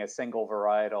picking a single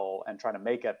varietal and trying to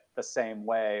make it the same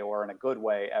way or in a good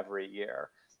way every year.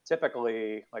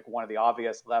 Typically, like one of the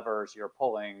obvious levers you're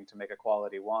pulling to make a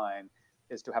quality wine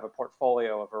is to have a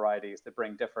portfolio of varieties that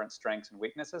bring different strengths and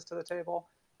weaknesses to the table,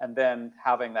 and then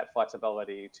having that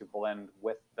flexibility to blend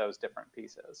with those different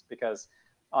pieces. Because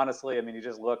honestly, I mean, you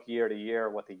just look year to year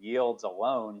what the yields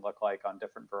alone look like on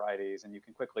different varieties, and you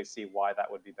can quickly see why that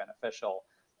would be beneficial.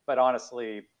 But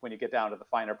honestly, when you get down to the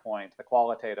finer point, the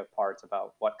qualitative parts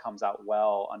about what comes out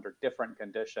well under different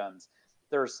conditions,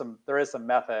 there is some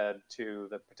method to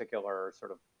the particular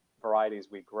sort of varieties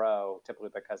we grow, typically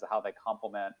because of how they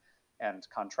complement and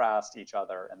contrast each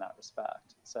other in that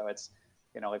respect. So it's,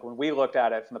 like when we looked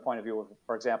at it from the point of view of,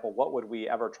 for example, what would we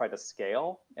ever try to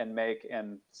scale and make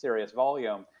in serious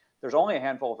volume? There's only a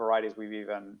handful of varieties we've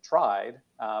even tried.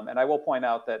 And I will point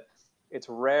out that it's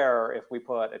rare if we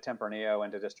put a Tempranillo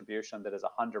into distribution that is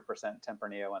 100%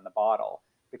 Tempranillo in the bottle,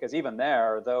 because even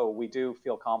there, though we do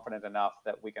feel confident enough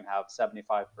that we can have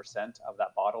 75% of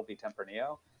that bottle be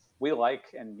Tempranillo, we like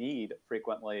and need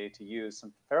frequently to use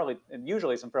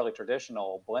usually some fairly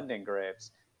traditional blending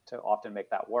grapes to often make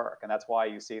that work. And that's why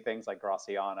you see things like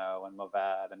Graciano and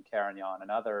Mourvedre and Carignan and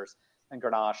others and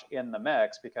Grenache in the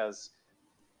mix, because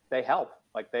they help.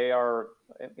 Like they are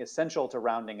essential to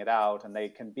rounding it out, and they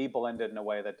can be blended in a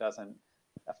way that doesn't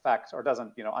affect or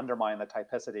doesn't, undermine the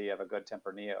typicity of a good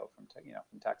Tempranillo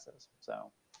from Texas.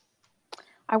 So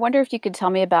I wonder if you could tell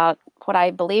me about what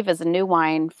I believe is a new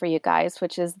wine for you guys,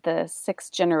 which is the 6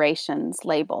 Generations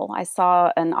label. I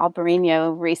saw an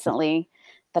Albarino recently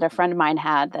that a friend of mine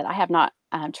had that I have not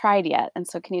tried yet. And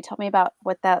so can you tell me about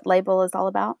what that label is all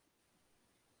about?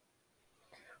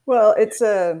 Well, it's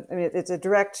a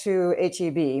direct to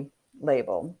HEB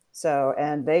label. So,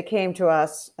 and they came to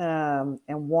us and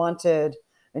wanted,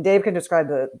 and Dave can describe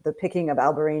the picking of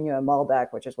Albarino and Malbec,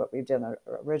 which is what we've done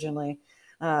originally.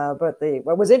 But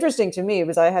what was interesting to me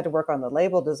was I had to work on the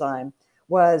label design.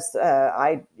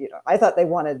 I thought they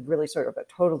wanted really sort of a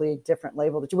totally different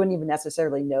label that you wouldn't even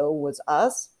necessarily know was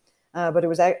us. But it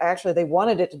was actually, they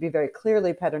wanted it to be very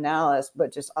clearly Pedernales,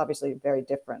 but just obviously very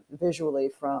different visually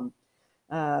from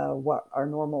what our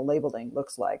normal labeling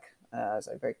looks like.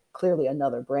 So very clearly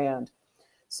another brand.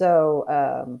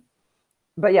 So,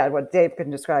 but yeah, what Dave can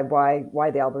describe why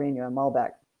the Albarino and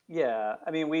Malbec. Yeah,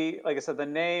 I mean, like I said, the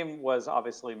name was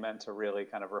obviously meant to really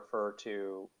kind of refer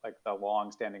to like the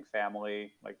long-standing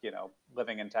family, like,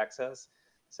 living in Texas,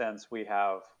 since we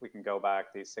can go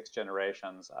back these 6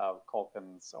 generations of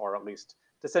Culkins, or at least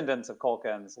descendants of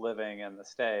Culkins, living in the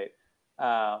state.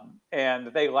 And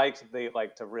they like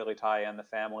to really tie in the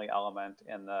family element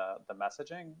in the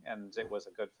messaging, and it was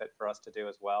a good fit for us to do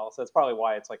as well. So it's probably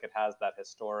why it's like it has that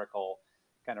historical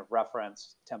kind of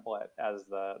reference template as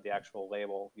the actual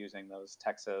label, using those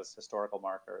Texas historical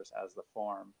markers as the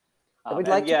form. I'd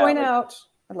like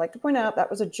to point out that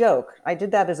was a joke. I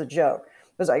did that as a joke.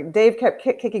 It was like Dave kept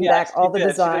kicking back all the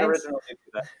designs. Originally do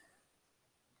that.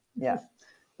 Yeah.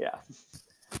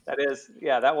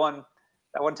 Yeah. That one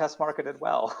test marketed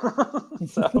well.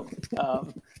 So,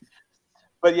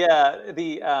 but yeah,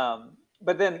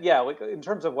 but then, like in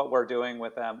terms of what we're doing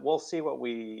with them, we'll see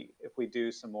if we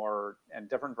do some more and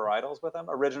different varietals with them.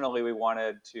 Originally, we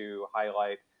wanted to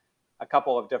highlight a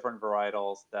couple of different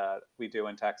varietals that we do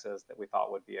in Texas that we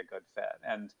thought would be a good fit.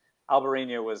 And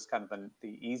Albarino was kind of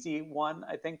the easy one,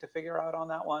 I think, to figure out on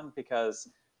that one because,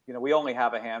 we only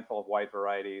have a handful of white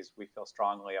varieties we feel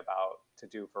strongly about to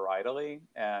do varietally,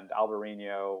 and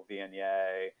Albarino,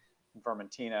 Viognier, and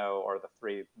Vermentino are the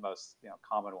three most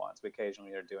common ones. We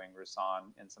occasionally are doing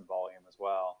Roussanne in some volume as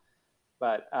well,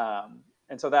 but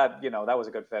and so that that was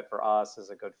a good fit for us,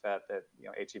 is a good fit that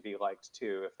HEB liked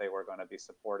too if they were going to be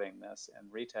supporting this in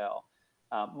retail.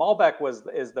 Malbec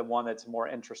is the one that's more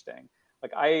interesting.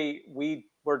 Like we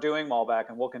were doing Malbec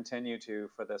and we'll continue to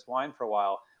for this wine for a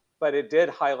while, but it did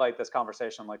highlight this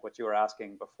conversation like what you were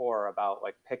asking before about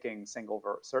like picking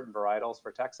certain varietals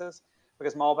for Texas,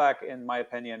 because Malbec, in my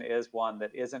opinion, is one that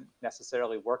isn't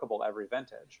necessarily workable every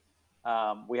vintage.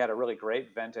 We had a really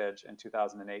great vintage in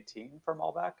 2018 for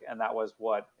Malbec, and that was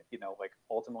what like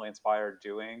ultimately inspired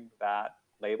doing that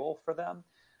label for them.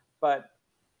 But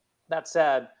that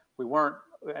said, we weren't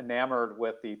enamored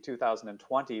with the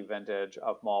 2020 vintage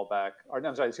of Malbec, or no,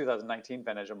 I'm sorry, the 2019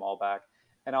 vintage of Malbec.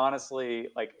 And honestly,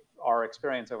 like our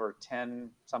experience over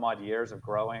 10 some odd years of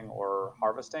growing or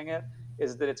harvesting it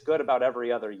is that it's good about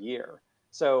every other year.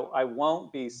 So I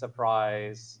won't be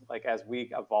surprised, like as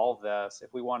we evolve this,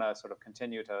 if we want to sort of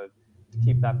continue to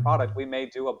keep that product, we may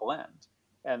do a blend.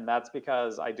 And that's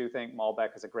because I do think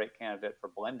Malbec is a great candidate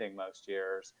for blending most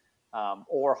years,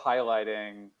 or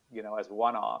highlighting, as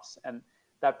one-offs. And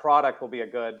that product will be a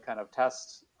good kind of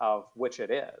test of which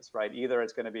it is, right? Either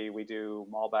it's going to be we do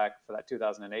Malbec for that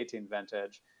 2018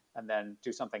 vintage and then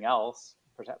do something else,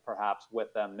 perhaps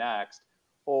with them next,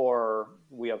 or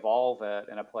we evolve it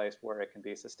in a place where it can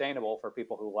be sustainable for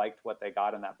people who liked what they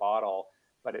got in that bottle,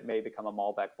 but it may become a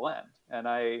Malbec blend. And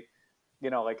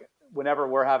like whenever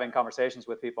we're having conversations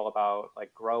with people about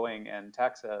like growing in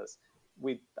Texas,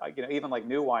 we, even like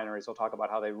new wineries will talk about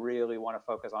how they really want to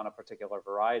focus on a particular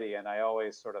variety. And I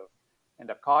always sort of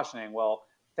end up cautioning, well,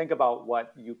 think about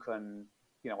what you can,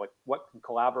 what can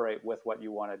collaborate with what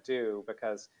you want to do,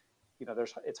 because,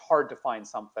 it's hard to find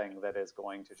something that is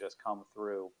going to just come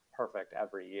through perfect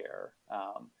every year.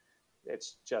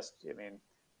 It's just,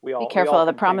 we all be careful of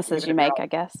the promises you make, I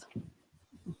guess.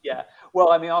 Yeah. Well,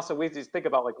 also we just think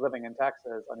about like living in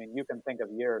Texas. You can think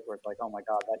of years where it's like, oh my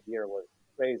God, that year was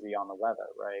crazy on the weather,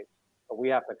 right? But we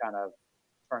have to kind of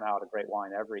turn out a great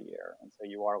wine every year. And so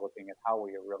you are looking at how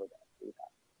we are really going to do that.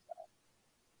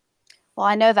 Well,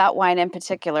 I know that wine in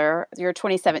particular, your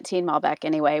 2017 Malbec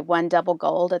anyway, won double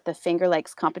gold at the Finger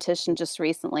Lakes competition just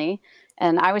recently.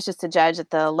 And I was just a judge at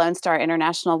the Lone Star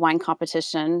International Wine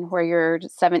Competition, where your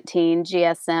 17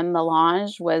 GSM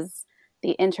Melange was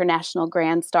the International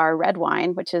Grand Star Red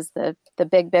Wine, which is the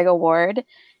big award.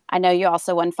 I know you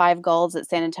also won 5 golds at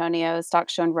San Antonio Stock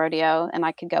Show and Rodeo, and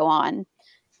I could go on.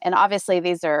 And obviously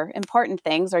these are important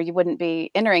things, or you wouldn't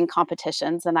be entering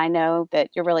competitions. And I know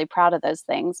that you're really proud of those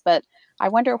things, but I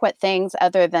wonder what things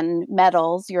other than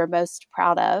medals you're most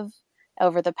proud of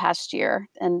over the past year,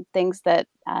 and things that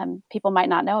people might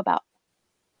not know about.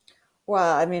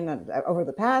 Well, over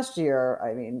the past year,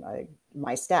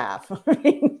 my staff,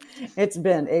 it's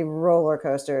been a roller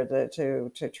coaster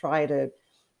to try to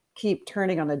keep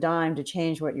turning on a dime to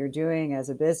change what you're doing as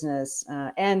a business,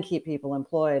 and keep people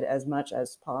employed as much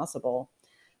as possible.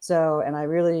 So, and I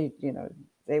really,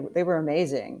 they were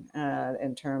amazing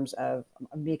in terms of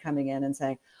me coming in and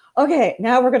saying, okay,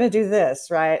 now we're going to do this,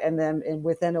 right? And then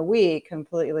within a week,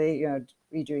 completely,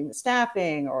 redoing the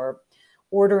staffing or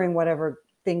ordering whatever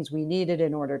things we needed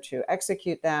in order to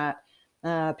execute that.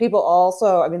 People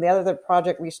also, the other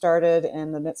project we started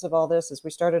in the midst of all this is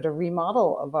we started a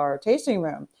remodel of our tasting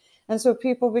room. And so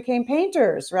people became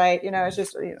painters, right? It's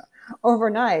just,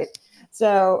 overnight.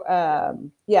 So,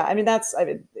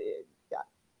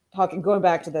 going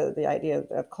back to the idea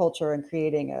of culture and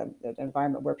creating an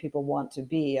environment where people want to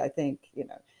be, I think,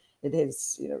 it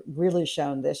has, really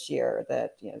shown this year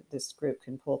that, this group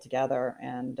can pull together.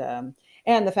 And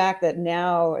the fact that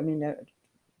now,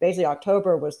 basically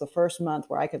October was the first month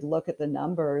where I could look at the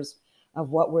numbers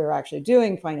of what we're actually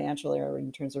doing financially or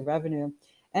in terms of revenue.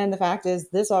 And the fact is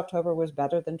this October was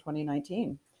better than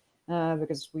 2019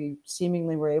 because we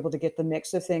seemingly were able to get the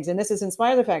mix of things. And this is in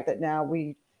spite of the fact that now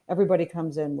everybody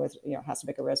comes in with, has to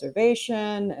make a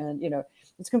reservation, and,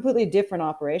 it's a completely different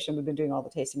operation. We've been doing all the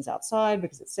tastings outside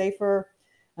because it's safer.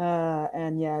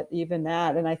 And yet even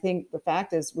that, and I think the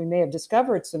fact is we may have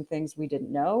discovered some things we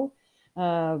didn't know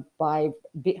by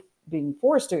being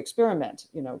forced to experiment,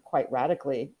 quite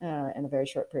radically in a very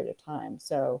short period of time.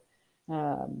 So,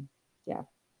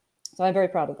 so I'm very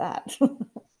proud of that.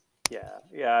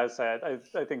 Yeah.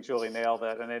 I think Julie nailed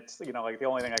it. And it's, like the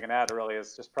only thing I can add really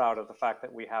is just proud of the fact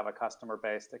that we have a customer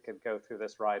base that could go through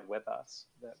this ride with us,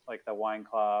 that like the wine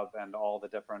club and all the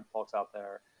different folks out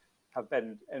there have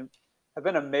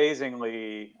been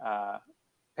amazingly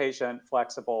patient,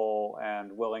 flexible,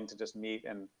 and willing to just meet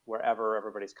in wherever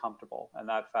everybody's comfortable. And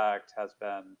that fact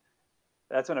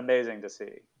that's been amazing to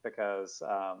see, because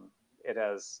it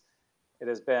has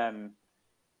been,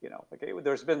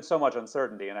 there's been so much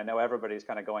uncertainty, and I know everybody's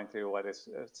kind of going through what is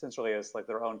essentially is like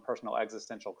their own personal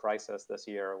existential crisis this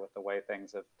year with the way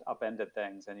things have upended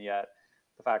things. And yet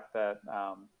the fact that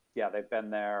they've been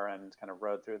there and kind of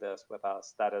rode through this with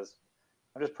us,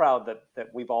 I'm just proud that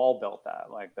we've all built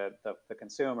that, like the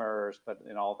consumers, but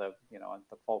all the and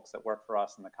the folks that work for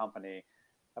us in the company,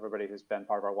 everybody who's been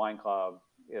part of our wine club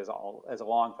is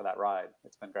along for that ride.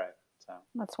 It's been great. So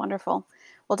that's wonderful.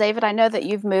 Well, David, I know that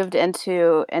you've moved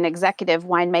into an executive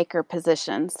winemaker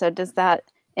position. So does that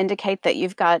indicate that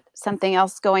you've got something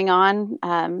else going on,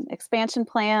 expansion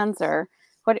plans, or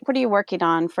what are you working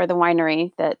on for the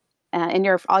winery that in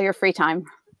all your free time?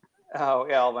 Oh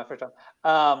yeah, all my free time.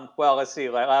 Well, let's see.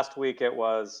 Like last week, it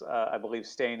was I believe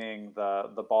staining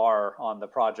the bar on the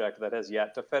project that has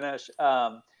yet to finish.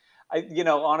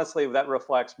 Honestly, that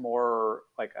reflects more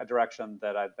like a direction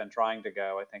that I've been trying to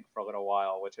go, I think, for a little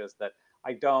while, which is that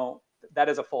that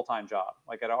is a full-time job.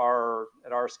 Like at our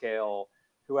scale,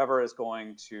 whoever is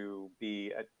going to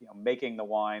be making the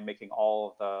wine, making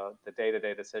all of the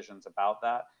day-to-day decisions about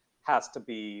that, has to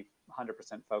be 100%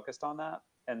 focused on that.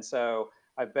 And so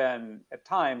I've been at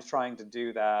times trying to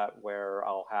do that, where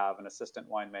I'll have an assistant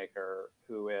winemaker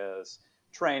who is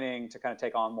training to kind of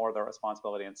take on more of the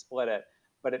responsibility and split it,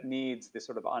 but it needs the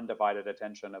sort of undivided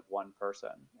attention of one person.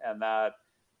 And that,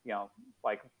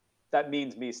 that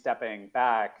means me stepping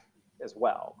back as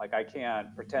well. Like I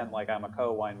can't pretend like I'm a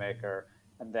co-winemaker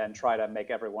and then try to make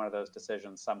every one of those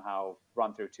decisions somehow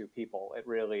run through two people. It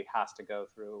really has to go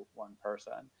through one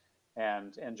person.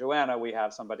 And in Joanna, we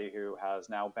have somebody who has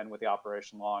now been with the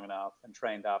operation long enough and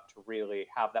trained up to really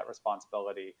have that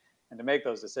responsibility and to make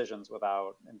those decisions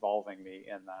without involving me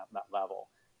in that level,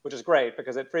 which is great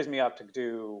because it frees me up to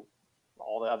do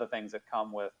all the other things that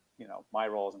come with my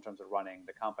roles in terms of running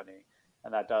the company.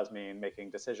 And that does mean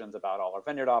making decisions about all our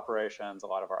vineyard operations, a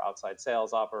lot of our outside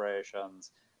sales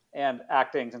operations, and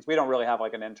acting, since we don't really have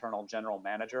like an internal general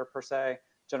manager per se.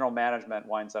 General management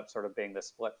winds up sort of being the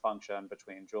split function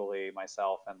between Julie,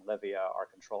 myself, and Livia, our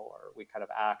controller. We kind of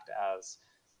act as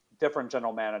different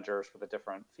general managers for the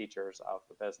different features of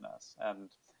the business. And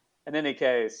in any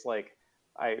case, like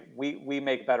we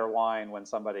make better wine when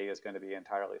somebody is going to be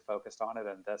entirely focused on it,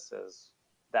 and this is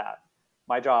that.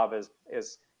 My job is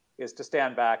to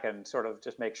stand back and sort of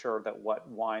just make sure that what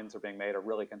wines are being made are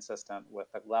really consistent with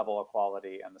the level of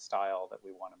quality and the style that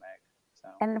we want to make. So.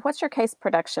 And what's your case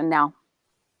production now?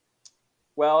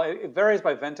 Well, it varies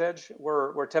by vintage.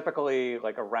 We're typically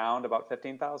like around about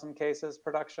 15,000 cases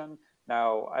production.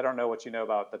 Now, I don't know what you know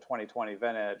about the 2020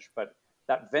 vintage, but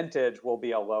that vintage will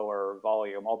be a lower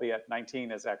volume, albeit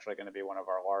 19 is actually going to be one of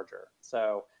our larger.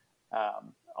 So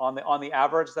on the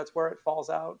average, that's where it falls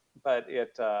out. But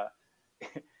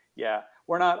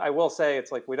we're not, I will say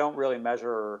it's like we don't really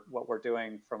measure what we're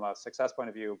doing from a success point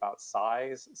of view about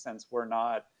size, since we're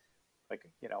not like,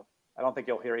 I don't think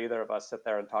you'll hear either of us sit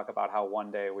there and talk about how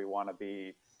one day we want to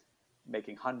be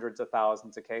making hundreds of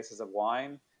thousands of cases of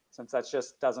wine, since that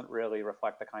just doesn't really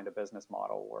reflect the kind of business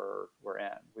model we're in.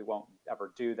 We won't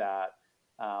ever do that.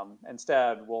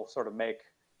 Instead, we'll sort of make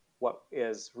what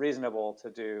is reasonable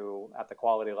to do at the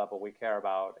quality level we care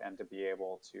about, and to be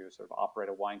able to sort of operate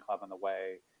a wine club in the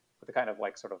way with the kind of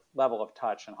like sort of level of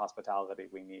touch and hospitality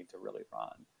we need to really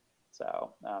run.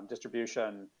 So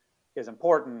distribution is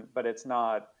important, but it's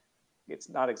not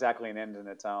exactly an end in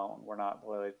its own. We're not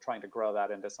really trying to grow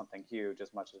that into something huge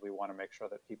as much as we want to make sure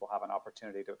that people have an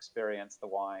opportunity to experience the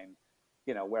wine,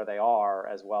 where they are,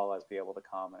 as well as be able to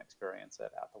come and experience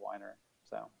it at the winery.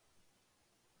 So.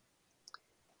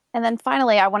 And then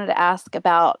finally, I wanted to ask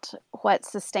about what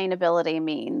sustainability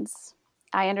means.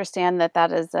 I understand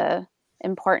that is a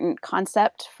important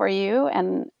concept for you,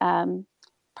 and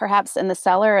perhaps in the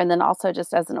cellar, and then also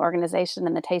just as an organization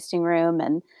in the tasting room,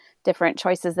 and different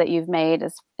choices that you've made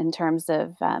as in terms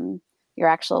of your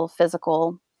actual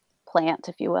physical plant,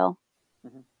 if you will.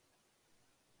 Mm-hmm.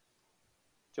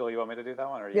 Julie, you want me to do that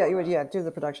one? Or you would do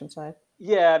the production side.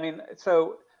 Yeah, I mean,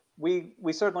 so we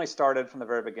certainly started from the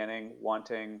very beginning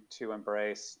wanting to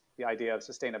embrace the idea of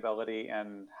sustainability,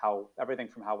 and how everything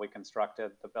from how we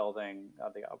constructed the building,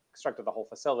 constructed the whole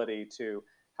facility, to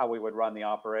how we would run the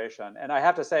operation. And I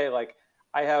have to say, like,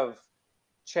 I have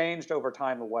changed over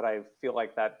time of what I feel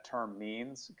like that term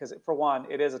means, because for one,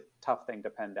 it is a tough thing to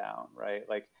pin down, right?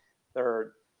 Like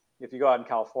if you go out in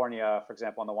California, for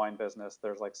example, in the wine business,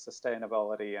 there's like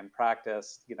sustainability and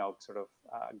practice, sort of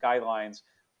guidelines,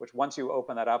 which once you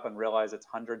open that up and realize it's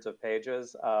hundreds of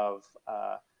pages of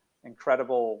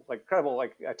incredible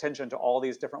attention to all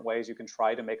these different ways you can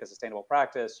try to make a sustainable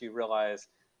practice, you realize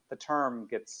the term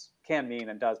can mean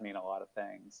and does mean a lot of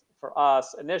things. For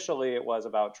us, initially, it was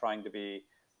about trying to be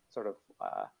sort of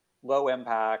low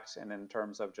impact, and in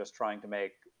terms of just trying to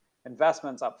make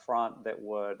investments up front that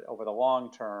would, over the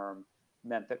long term,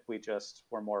 meant that we just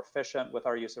were more efficient with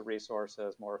our use of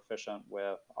resources, more efficient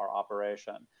with our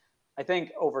operation. I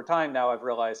think over time now I've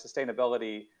realized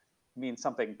sustainability means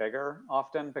something bigger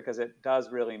often, because it does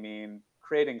really mean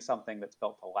creating something that's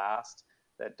built to last,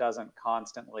 that doesn't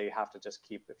constantly have to just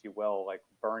keep, if you will, like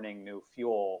burning new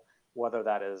fuel, whether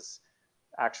that is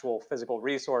actual physical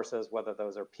resources, whether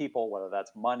those are people, whether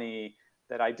that's money,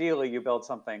 that ideally you build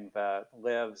something that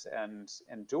lives and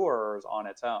endures on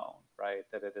its own, right?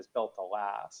 That it is built to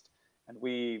last. And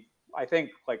I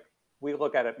think we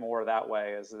look at it more that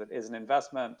way, as it is an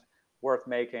investment worth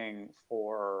making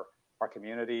for our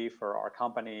community, for our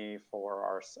company, for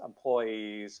our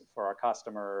employees, for our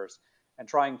customers, and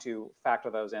trying to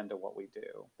factor those into what we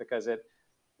do, because it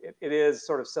is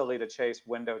sort of silly to chase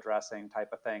window dressing type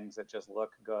of things that just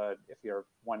look good if you're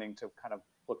wanting to kind of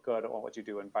look good on what you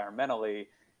do environmentally,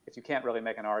 if you can't really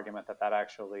make an argument that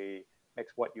actually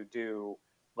makes what you do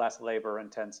less labor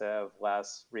intensive,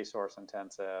 less resource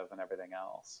intensive, and everything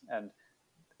else. And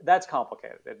that's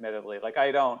complicated, admittedly.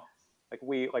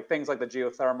 Things like the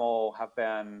geothermal have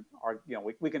been,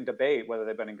 we can debate whether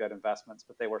they've been in good investments,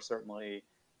 but they were certainly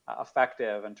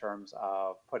effective in terms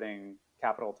of putting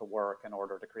capital to work in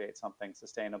order to create something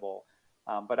sustainable.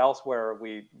 But elsewhere,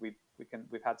 we've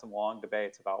had some long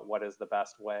debates about what is the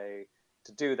best way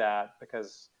to do that,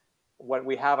 because what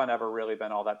we haven't ever really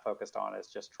been all that focused on is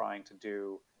just trying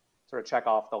to sort of check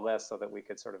off the list so that we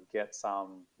could sort of get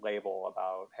some label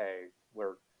about, hey,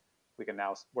 we're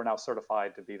now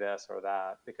certified to be this or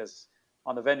that. Because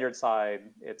on the vineyard side,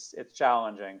 it's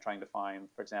challenging trying to find,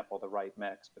 for example, the right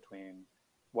mix between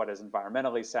what is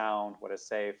environmentally sound, what is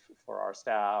safe for our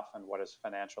staff, and what is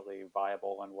financially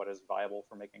viable, and what is viable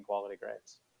for making quality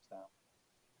grapes. So,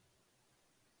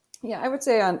 yeah, I would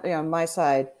say on my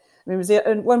side,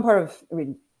 one part of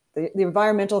the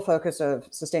environmental focus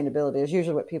of sustainability is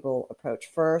usually what people approach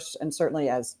first, and certainly,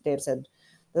 as Dave said,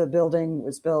 the building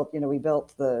was built. We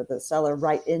built the cellar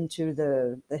right into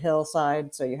the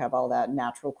hillside, so you have all that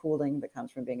natural cooling that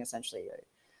comes from being essentially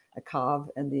a cave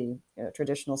in the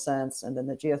traditional sense. And then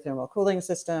the geothermal cooling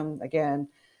system, again,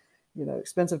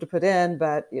 expensive to put in,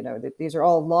 but these are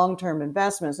all long-term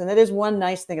investments. And that is one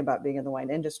nice thing about being in the wine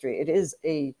industry. It is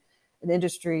an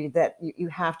industry that you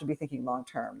have to be thinking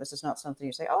long-term. This is not something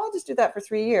you say, oh, I'll just do that for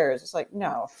 3 years. It's like,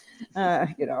 no,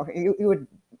 you would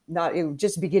not, it would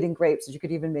just be getting grapes that you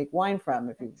could even make wine from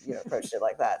if you approached it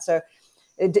like that. So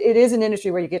it is an industry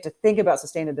where you get to think about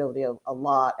sustainability a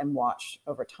lot and watch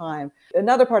over time.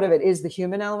 Another part of it is the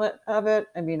human element of it.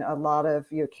 I mean, a lot of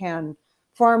can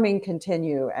farming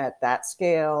continue at that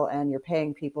scale, and you're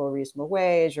paying people a reasonable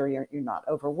wage, or you're not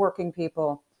overworking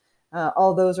people.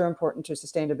 All those are important to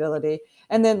sustainability.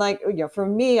 And then, for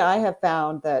me, I have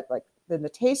found that, in the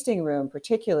tasting room,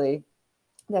 particularly,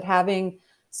 that having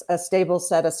a stable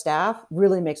set of staff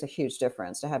really makes a huge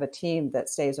difference, to have a team that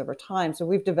stays over time. So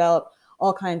we've developed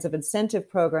all kinds of incentive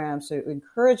programs to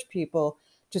encourage people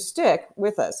to stick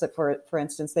with us. For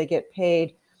instance, they get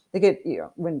paid. They get,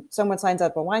 when someone signs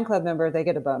up a wine club member, they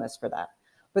get a bonus for that.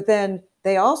 But then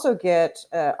they also get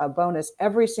a bonus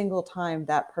every single time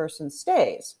that person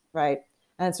stays, right?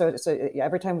 And so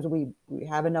every time we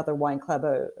have another wine club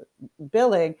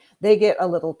billing, they get a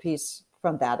little piece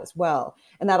from that as well.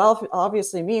 And that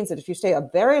obviously means that if you stay a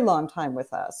very long time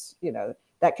with us,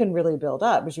 that can really build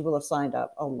up, because you will have signed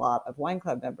up a lot of wine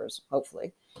club members,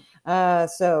 hopefully.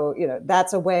 So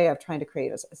that's a way of trying to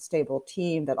create a stable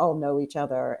team that all know each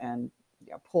other and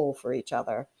pull for each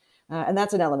other. And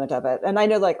that's an element of it. And I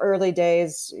know, early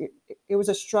days, it was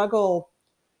a struggle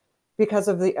because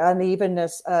of the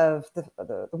unevenness of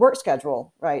the work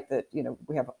schedule, right? That, you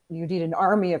need an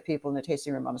army of people in the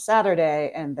tasting room on a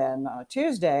Saturday, and then on a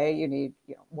Tuesday, you need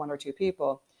 1 or 2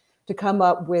 people to come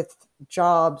up with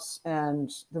jobs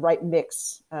and the right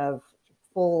mix of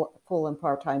full and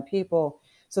part-time people,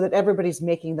 so that everybody's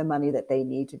making the money that they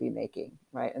need to be making,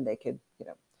 right? And they could,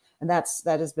 and that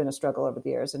has been a struggle over the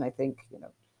years. And I think,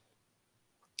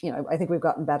 I think we've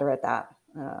gotten better at that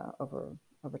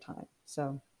over time.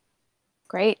 So.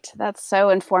 Great. That's so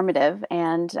informative.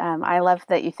 And I love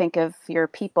that you think of your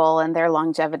people and their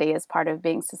longevity as part of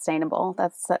being sustainable.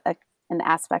 That's an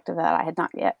aspect of that I had not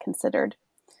yet considered.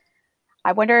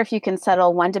 I wonder if you can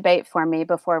settle one debate for me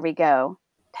before we go.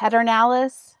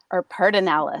 Pedernales or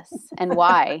Pedernales, and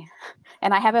why?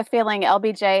 And I have a feeling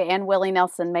LBJ and Willie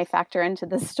Nelson may factor into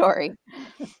this story.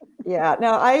 Yeah,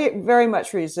 no, I very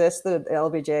much resist the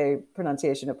LBJ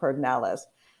pronunciation of Pedernales.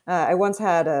 I once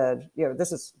had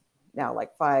this is now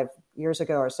like 5 years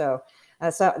ago or so,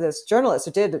 so this journalist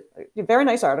who did a very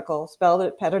nice article, spelled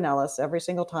it Pedernales every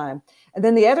single time. And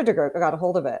then the editor got a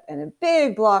hold of it, and in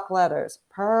big block letters,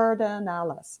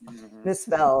 Pedernales,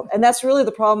 misspelled. And that's really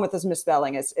the problem with this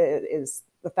misspelling is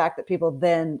the fact that people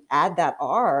then add that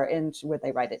R into when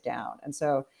they write it down. And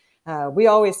so we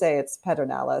always say it's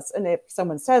Pedernales. And if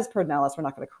someone says Pedernales, we're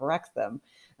not going to correct them.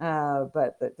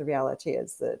 But the reality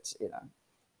is that,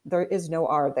 there is no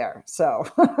R there. So.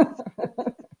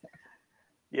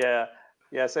 Yeah.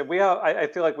 Yeah. So I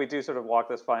feel like we do sort of walk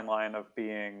this fine line of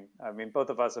being, I mean, both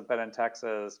of us have been in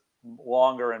Texas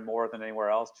longer and more than anywhere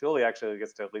else. Julie actually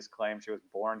gets to at least claim she was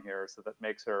born here. So that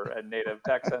makes her a native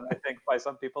Texan, I think, by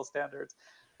some people's standards.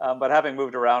 But having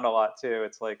moved around a lot too,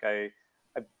 it's like I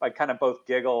kind of both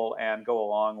giggle and go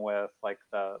along with like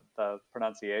the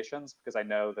pronunciations, because I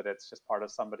know that it's just part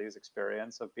of somebody's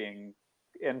experience of being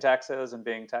in Texas and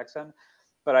being Texan.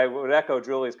 But I would echo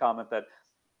Julie's comment that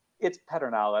it's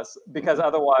Pedernales, because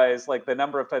otherwise, like the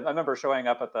number of times I remember showing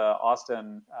up at the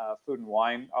Austin Food and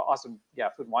Wine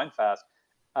Fest,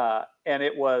 and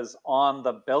it was on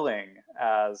the billing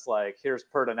as like, here's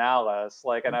Pedernales,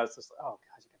 like, and I was just, oh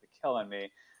God, you're gonna be killing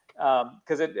me,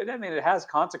 because it has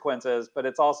consequences, but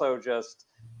it's also just,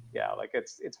 yeah, like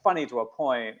it's funny to a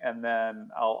point, and then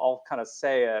I'll kind of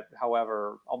say it.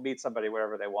 However, I'll meet somebody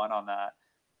wherever they want on that,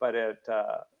 but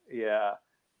yeah.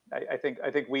 I think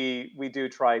we do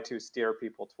try to steer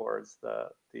people towards the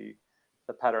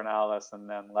Pedernales, and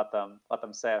then let them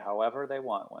say it however they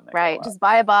want when they right. Just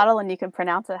buy a bottle and you can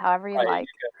pronounce it however you like.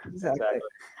 Exactly.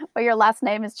 Well, your last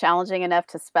name is challenging enough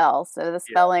to spell, so the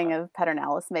spelling of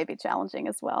Pedernales may be challenging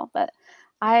as well. But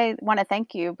I want to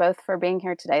thank you both for being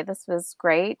here today. This was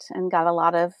great and got a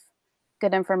lot of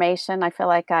good information. I feel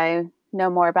like I know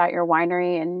more about your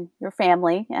winery and your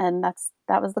family, and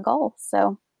that was the goal.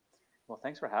 So. Well,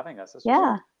 thanks for having us. This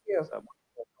was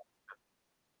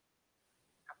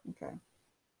okay.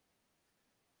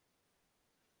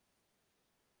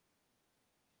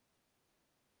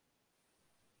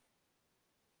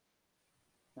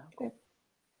 Okay.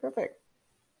 Perfect.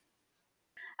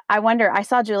 I wonder, I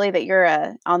saw, Julie, that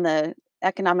you're on the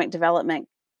economic development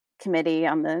committee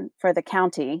for the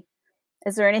county.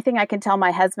 Is there anything I can tell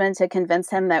my husband to convince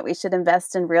him that we should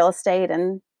invest in real estate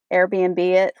and Airbnb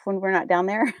it when we're not down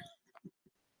there?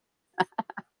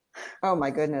 Oh my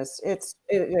goodness.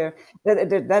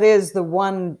 That is the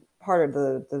one part of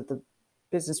the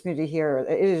business community here.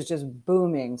 It is just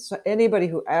booming. So anybody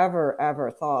who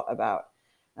ever thought about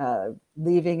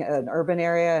leaving an urban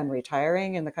area and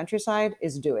retiring in the countryside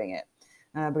is doing it.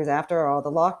 Because after all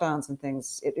the lockdowns and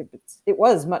things, it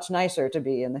was much nicer to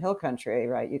be in the hill country,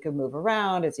 right? You can move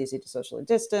around. It's easy to socially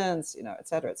distance, et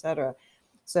cetera, et cetera.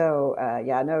 So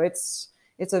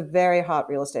it's a very hot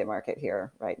real estate market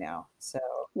here right now. So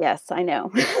yes, I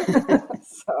know.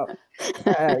 So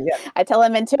yeah, I tell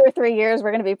him in 2 or 3 years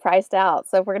we're going to be priced out.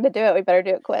 So if we're going to do it, we better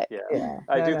do it quick. Yeah.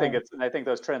 I think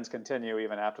those trends continue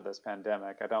even after this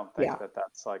pandemic. I don't think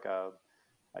that's like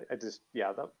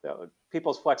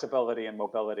people's flexibility and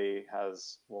mobility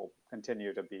will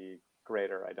continue to be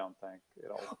greater. I don't think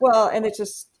it'll. Well, and it's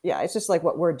just like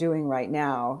what we're doing right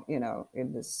now,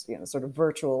 in this, sort of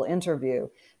virtual interview.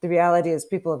 The reality is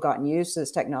people have gotten used to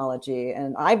this technology,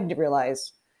 and I've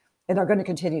realized, and are going to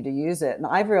continue to use it. And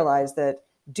I've realized that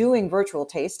doing virtual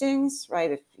tastings,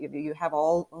 right? If you have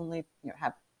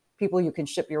have people you can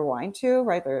ship your wine to,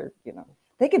 right? They're,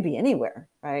 they could be anywhere,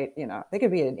 right? They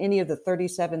could be in any of the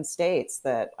 37 states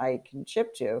that I can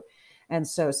ship to. And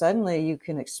so suddenly you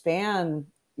can expand,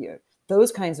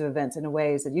 those kinds of events in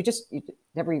ways that you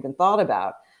never even thought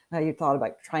about. You thought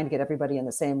about trying to get everybody in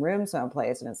the same room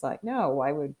someplace. And it's like, no,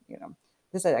 why would,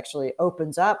 this actually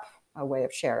opens up a way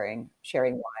of sharing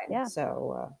wine. Yeah.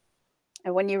 So,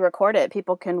 and when you record it,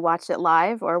 people can watch it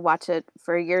live or watch it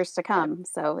for years to come. Yeah.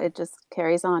 So it just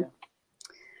carries on. Yeah.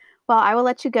 Well, I will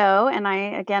let you go. And I,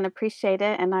 again, appreciate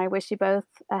it. And I wish you both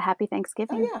a happy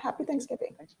Thanksgiving. Oh, yeah. Happy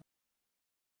Thanksgiving.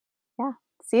 Yeah.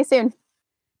 See you soon.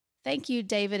 Thank you,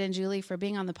 David and Julie, for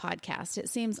being on the podcast. It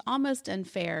seems almost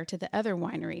unfair to the other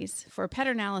wineries for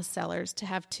Pedernales cellars to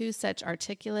have two such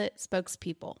articulate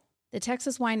spokespeople. The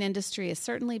Texas wine industry is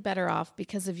certainly better off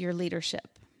because of your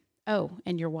leadership. Oh,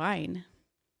 and your wine.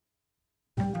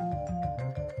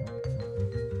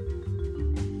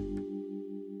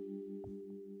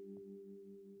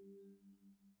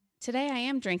 Today I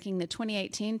am drinking the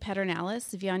 2018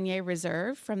 Pedernales Viognier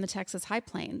Reserve from the Texas High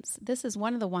Plains. This is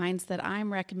one of the wines that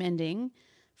I'm recommending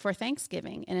for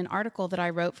Thanksgiving in an article that I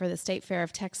wrote for the State Fair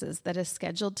of Texas that is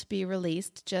scheduled to be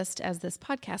released just as this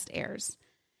podcast airs.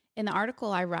 In the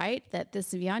article, I write that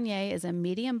this Viognier is a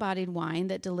medium-bodied wine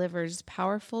that delivers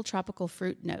powerful tropical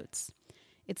fruit notes.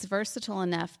 It's versatile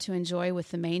enough to enjoy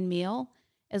with the main meal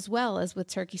as well as with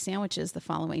turkey sandwiches the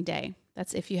following day.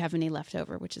 That's if you have any left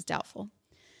over, which is doubtful.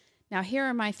 Now, here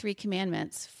are my 3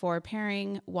 commandments for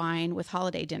pairing wine with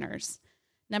holiday dinners.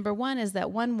 Number 1 is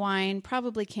that one wine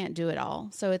probably can't do it all,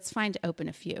 so it's fine to open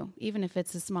a few, even if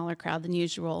it's a smaller crowd than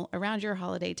usual around your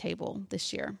holiday table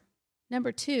this year.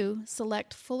 Number 2,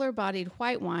 select fuller-bodied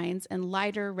white wines and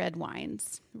lighter red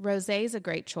wines. Rosé is a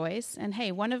great choice, and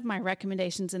hey, one of my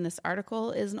recommendations in this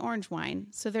article is an orange wine,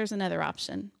 so there's another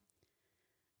option.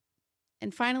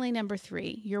 And finally, number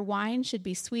 3, your wine should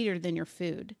be sweeter than your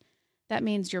food. That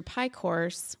means your pie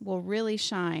course will really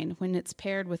shine when it's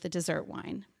paired with a dessert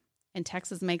wine. And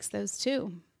Texas makes those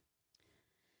too.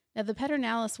 Now, the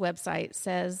Pedernales website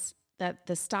says that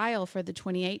the style for the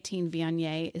 2018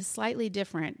 Viognier is slightly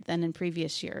different than in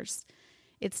previous years.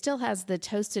 It still has the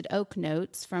toasted oak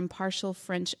notes from partial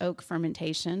French oak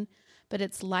fermentation, but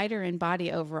it's lighter in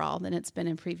body overall than it's been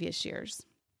in previous years.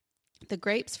 The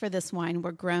grapes for this wine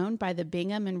were grown by the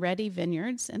Bingham and Reddy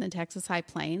vineyards in the Texas High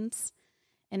Plains,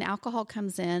 and alcohol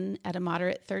comes in at a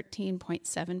moderate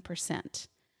 13.7%.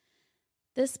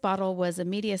 This bottle was a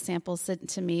media sample sent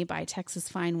to me by Texas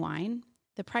Fine Wine.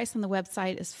 The price on the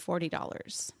website is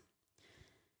 $40.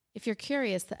 If you're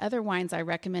curious, the other wines I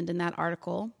recommend in that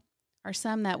article are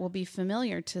some that will be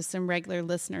familiar to some regular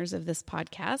listeners of this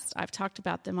podcast. I've talked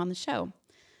about them on the show,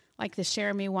 like the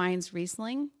Cherami Wines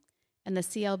Riesling and the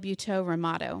CL Buteau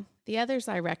Ramato. The others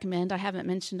I recommend I haven't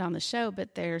mentioned on the show,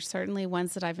 but they're certainly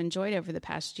ones that I've enjoyed over the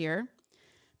past year.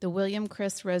 The William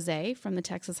Chris Rosé from the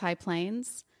Texas High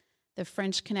Plains, the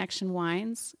French Connection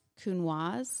Wines,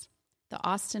 Counoise, the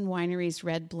Austin Winery's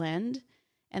Red Blend,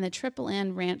 and the Triple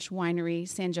N Ranch Winery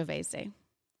Sangiovese.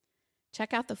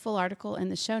 Check out the full article in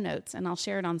the show notes, and I'll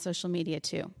share it on social media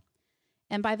too.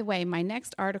 And by the way, my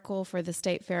next article for the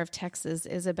State Fair of Texas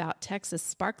is about Texas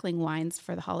sparkling wines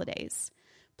for the holidays.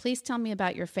 Please tell me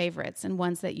about your favorites and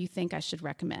ones that you think I should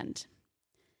recommend.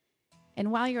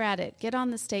 And while you're at it, get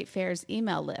on the State Fair's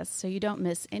email list so you don't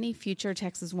miss any future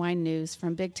Texas wine news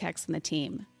from Big Tex and the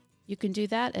team. You can do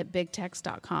that at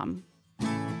bigtex.com.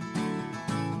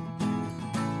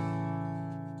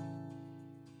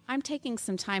 I'm taking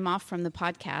some time off from the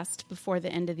podcast before the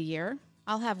end of the year.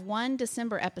 I'll have one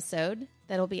December episode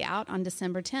that'll be out on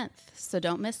December 10th, so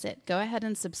don't miss it. Go ahead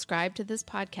and subscribe to this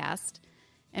podcast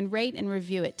and rate and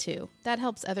review it too. That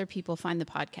helps other people find the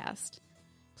podcast.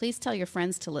 Please tell your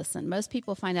friends to listen. Most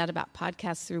people find out about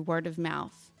podcasts through word of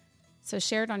mouth, so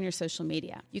share it on your social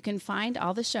media. You can find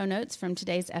all the show notes from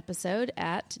today's episode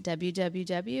at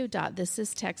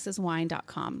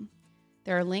www.thisistexaswine.com.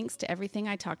 There are links to everything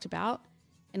I talked about.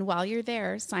 And while you're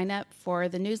there, sign up for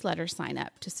the newsletter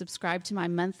sign-up to subscribe to my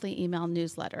monthly email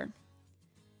newsletter.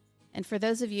 And for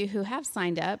those of you who have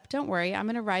signed up, don't worry, I'm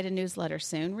going to write a newsletter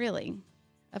soon, really.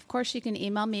 Of course, you can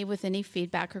email me with any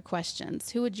feedback or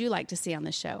questions. Who would you like to see on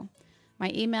the show?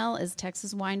 My email is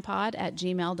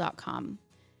texaswinepod@gmail.com.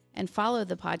 And follow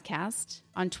the podcast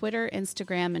on Twitter,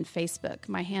 Instagram, and Facebook.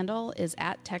 My handle is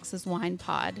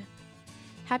 @TexasWinePod.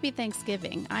 Happy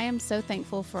Thanksgiving. I am so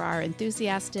thankful for our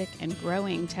enthusiastic and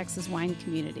growing Texas wine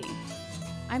community.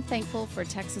 I'm thankful for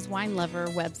Texas Wine Lover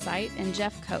website and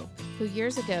Jeff Cope, who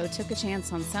years ago took a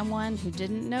chance on someone who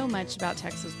didn't know much about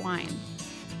Texas wine.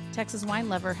 Texas Wine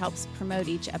Lover helps promote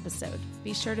each episode.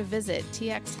 Be sure to visit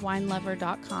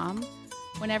txwinelover.com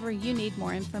whenever you need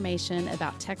more information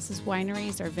about Texas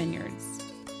wineries or vineyards.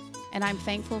 And I'm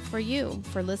thankful for you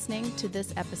for listening to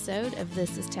this episode of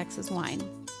This is Texas Wine.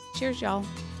 Cheers, y'all.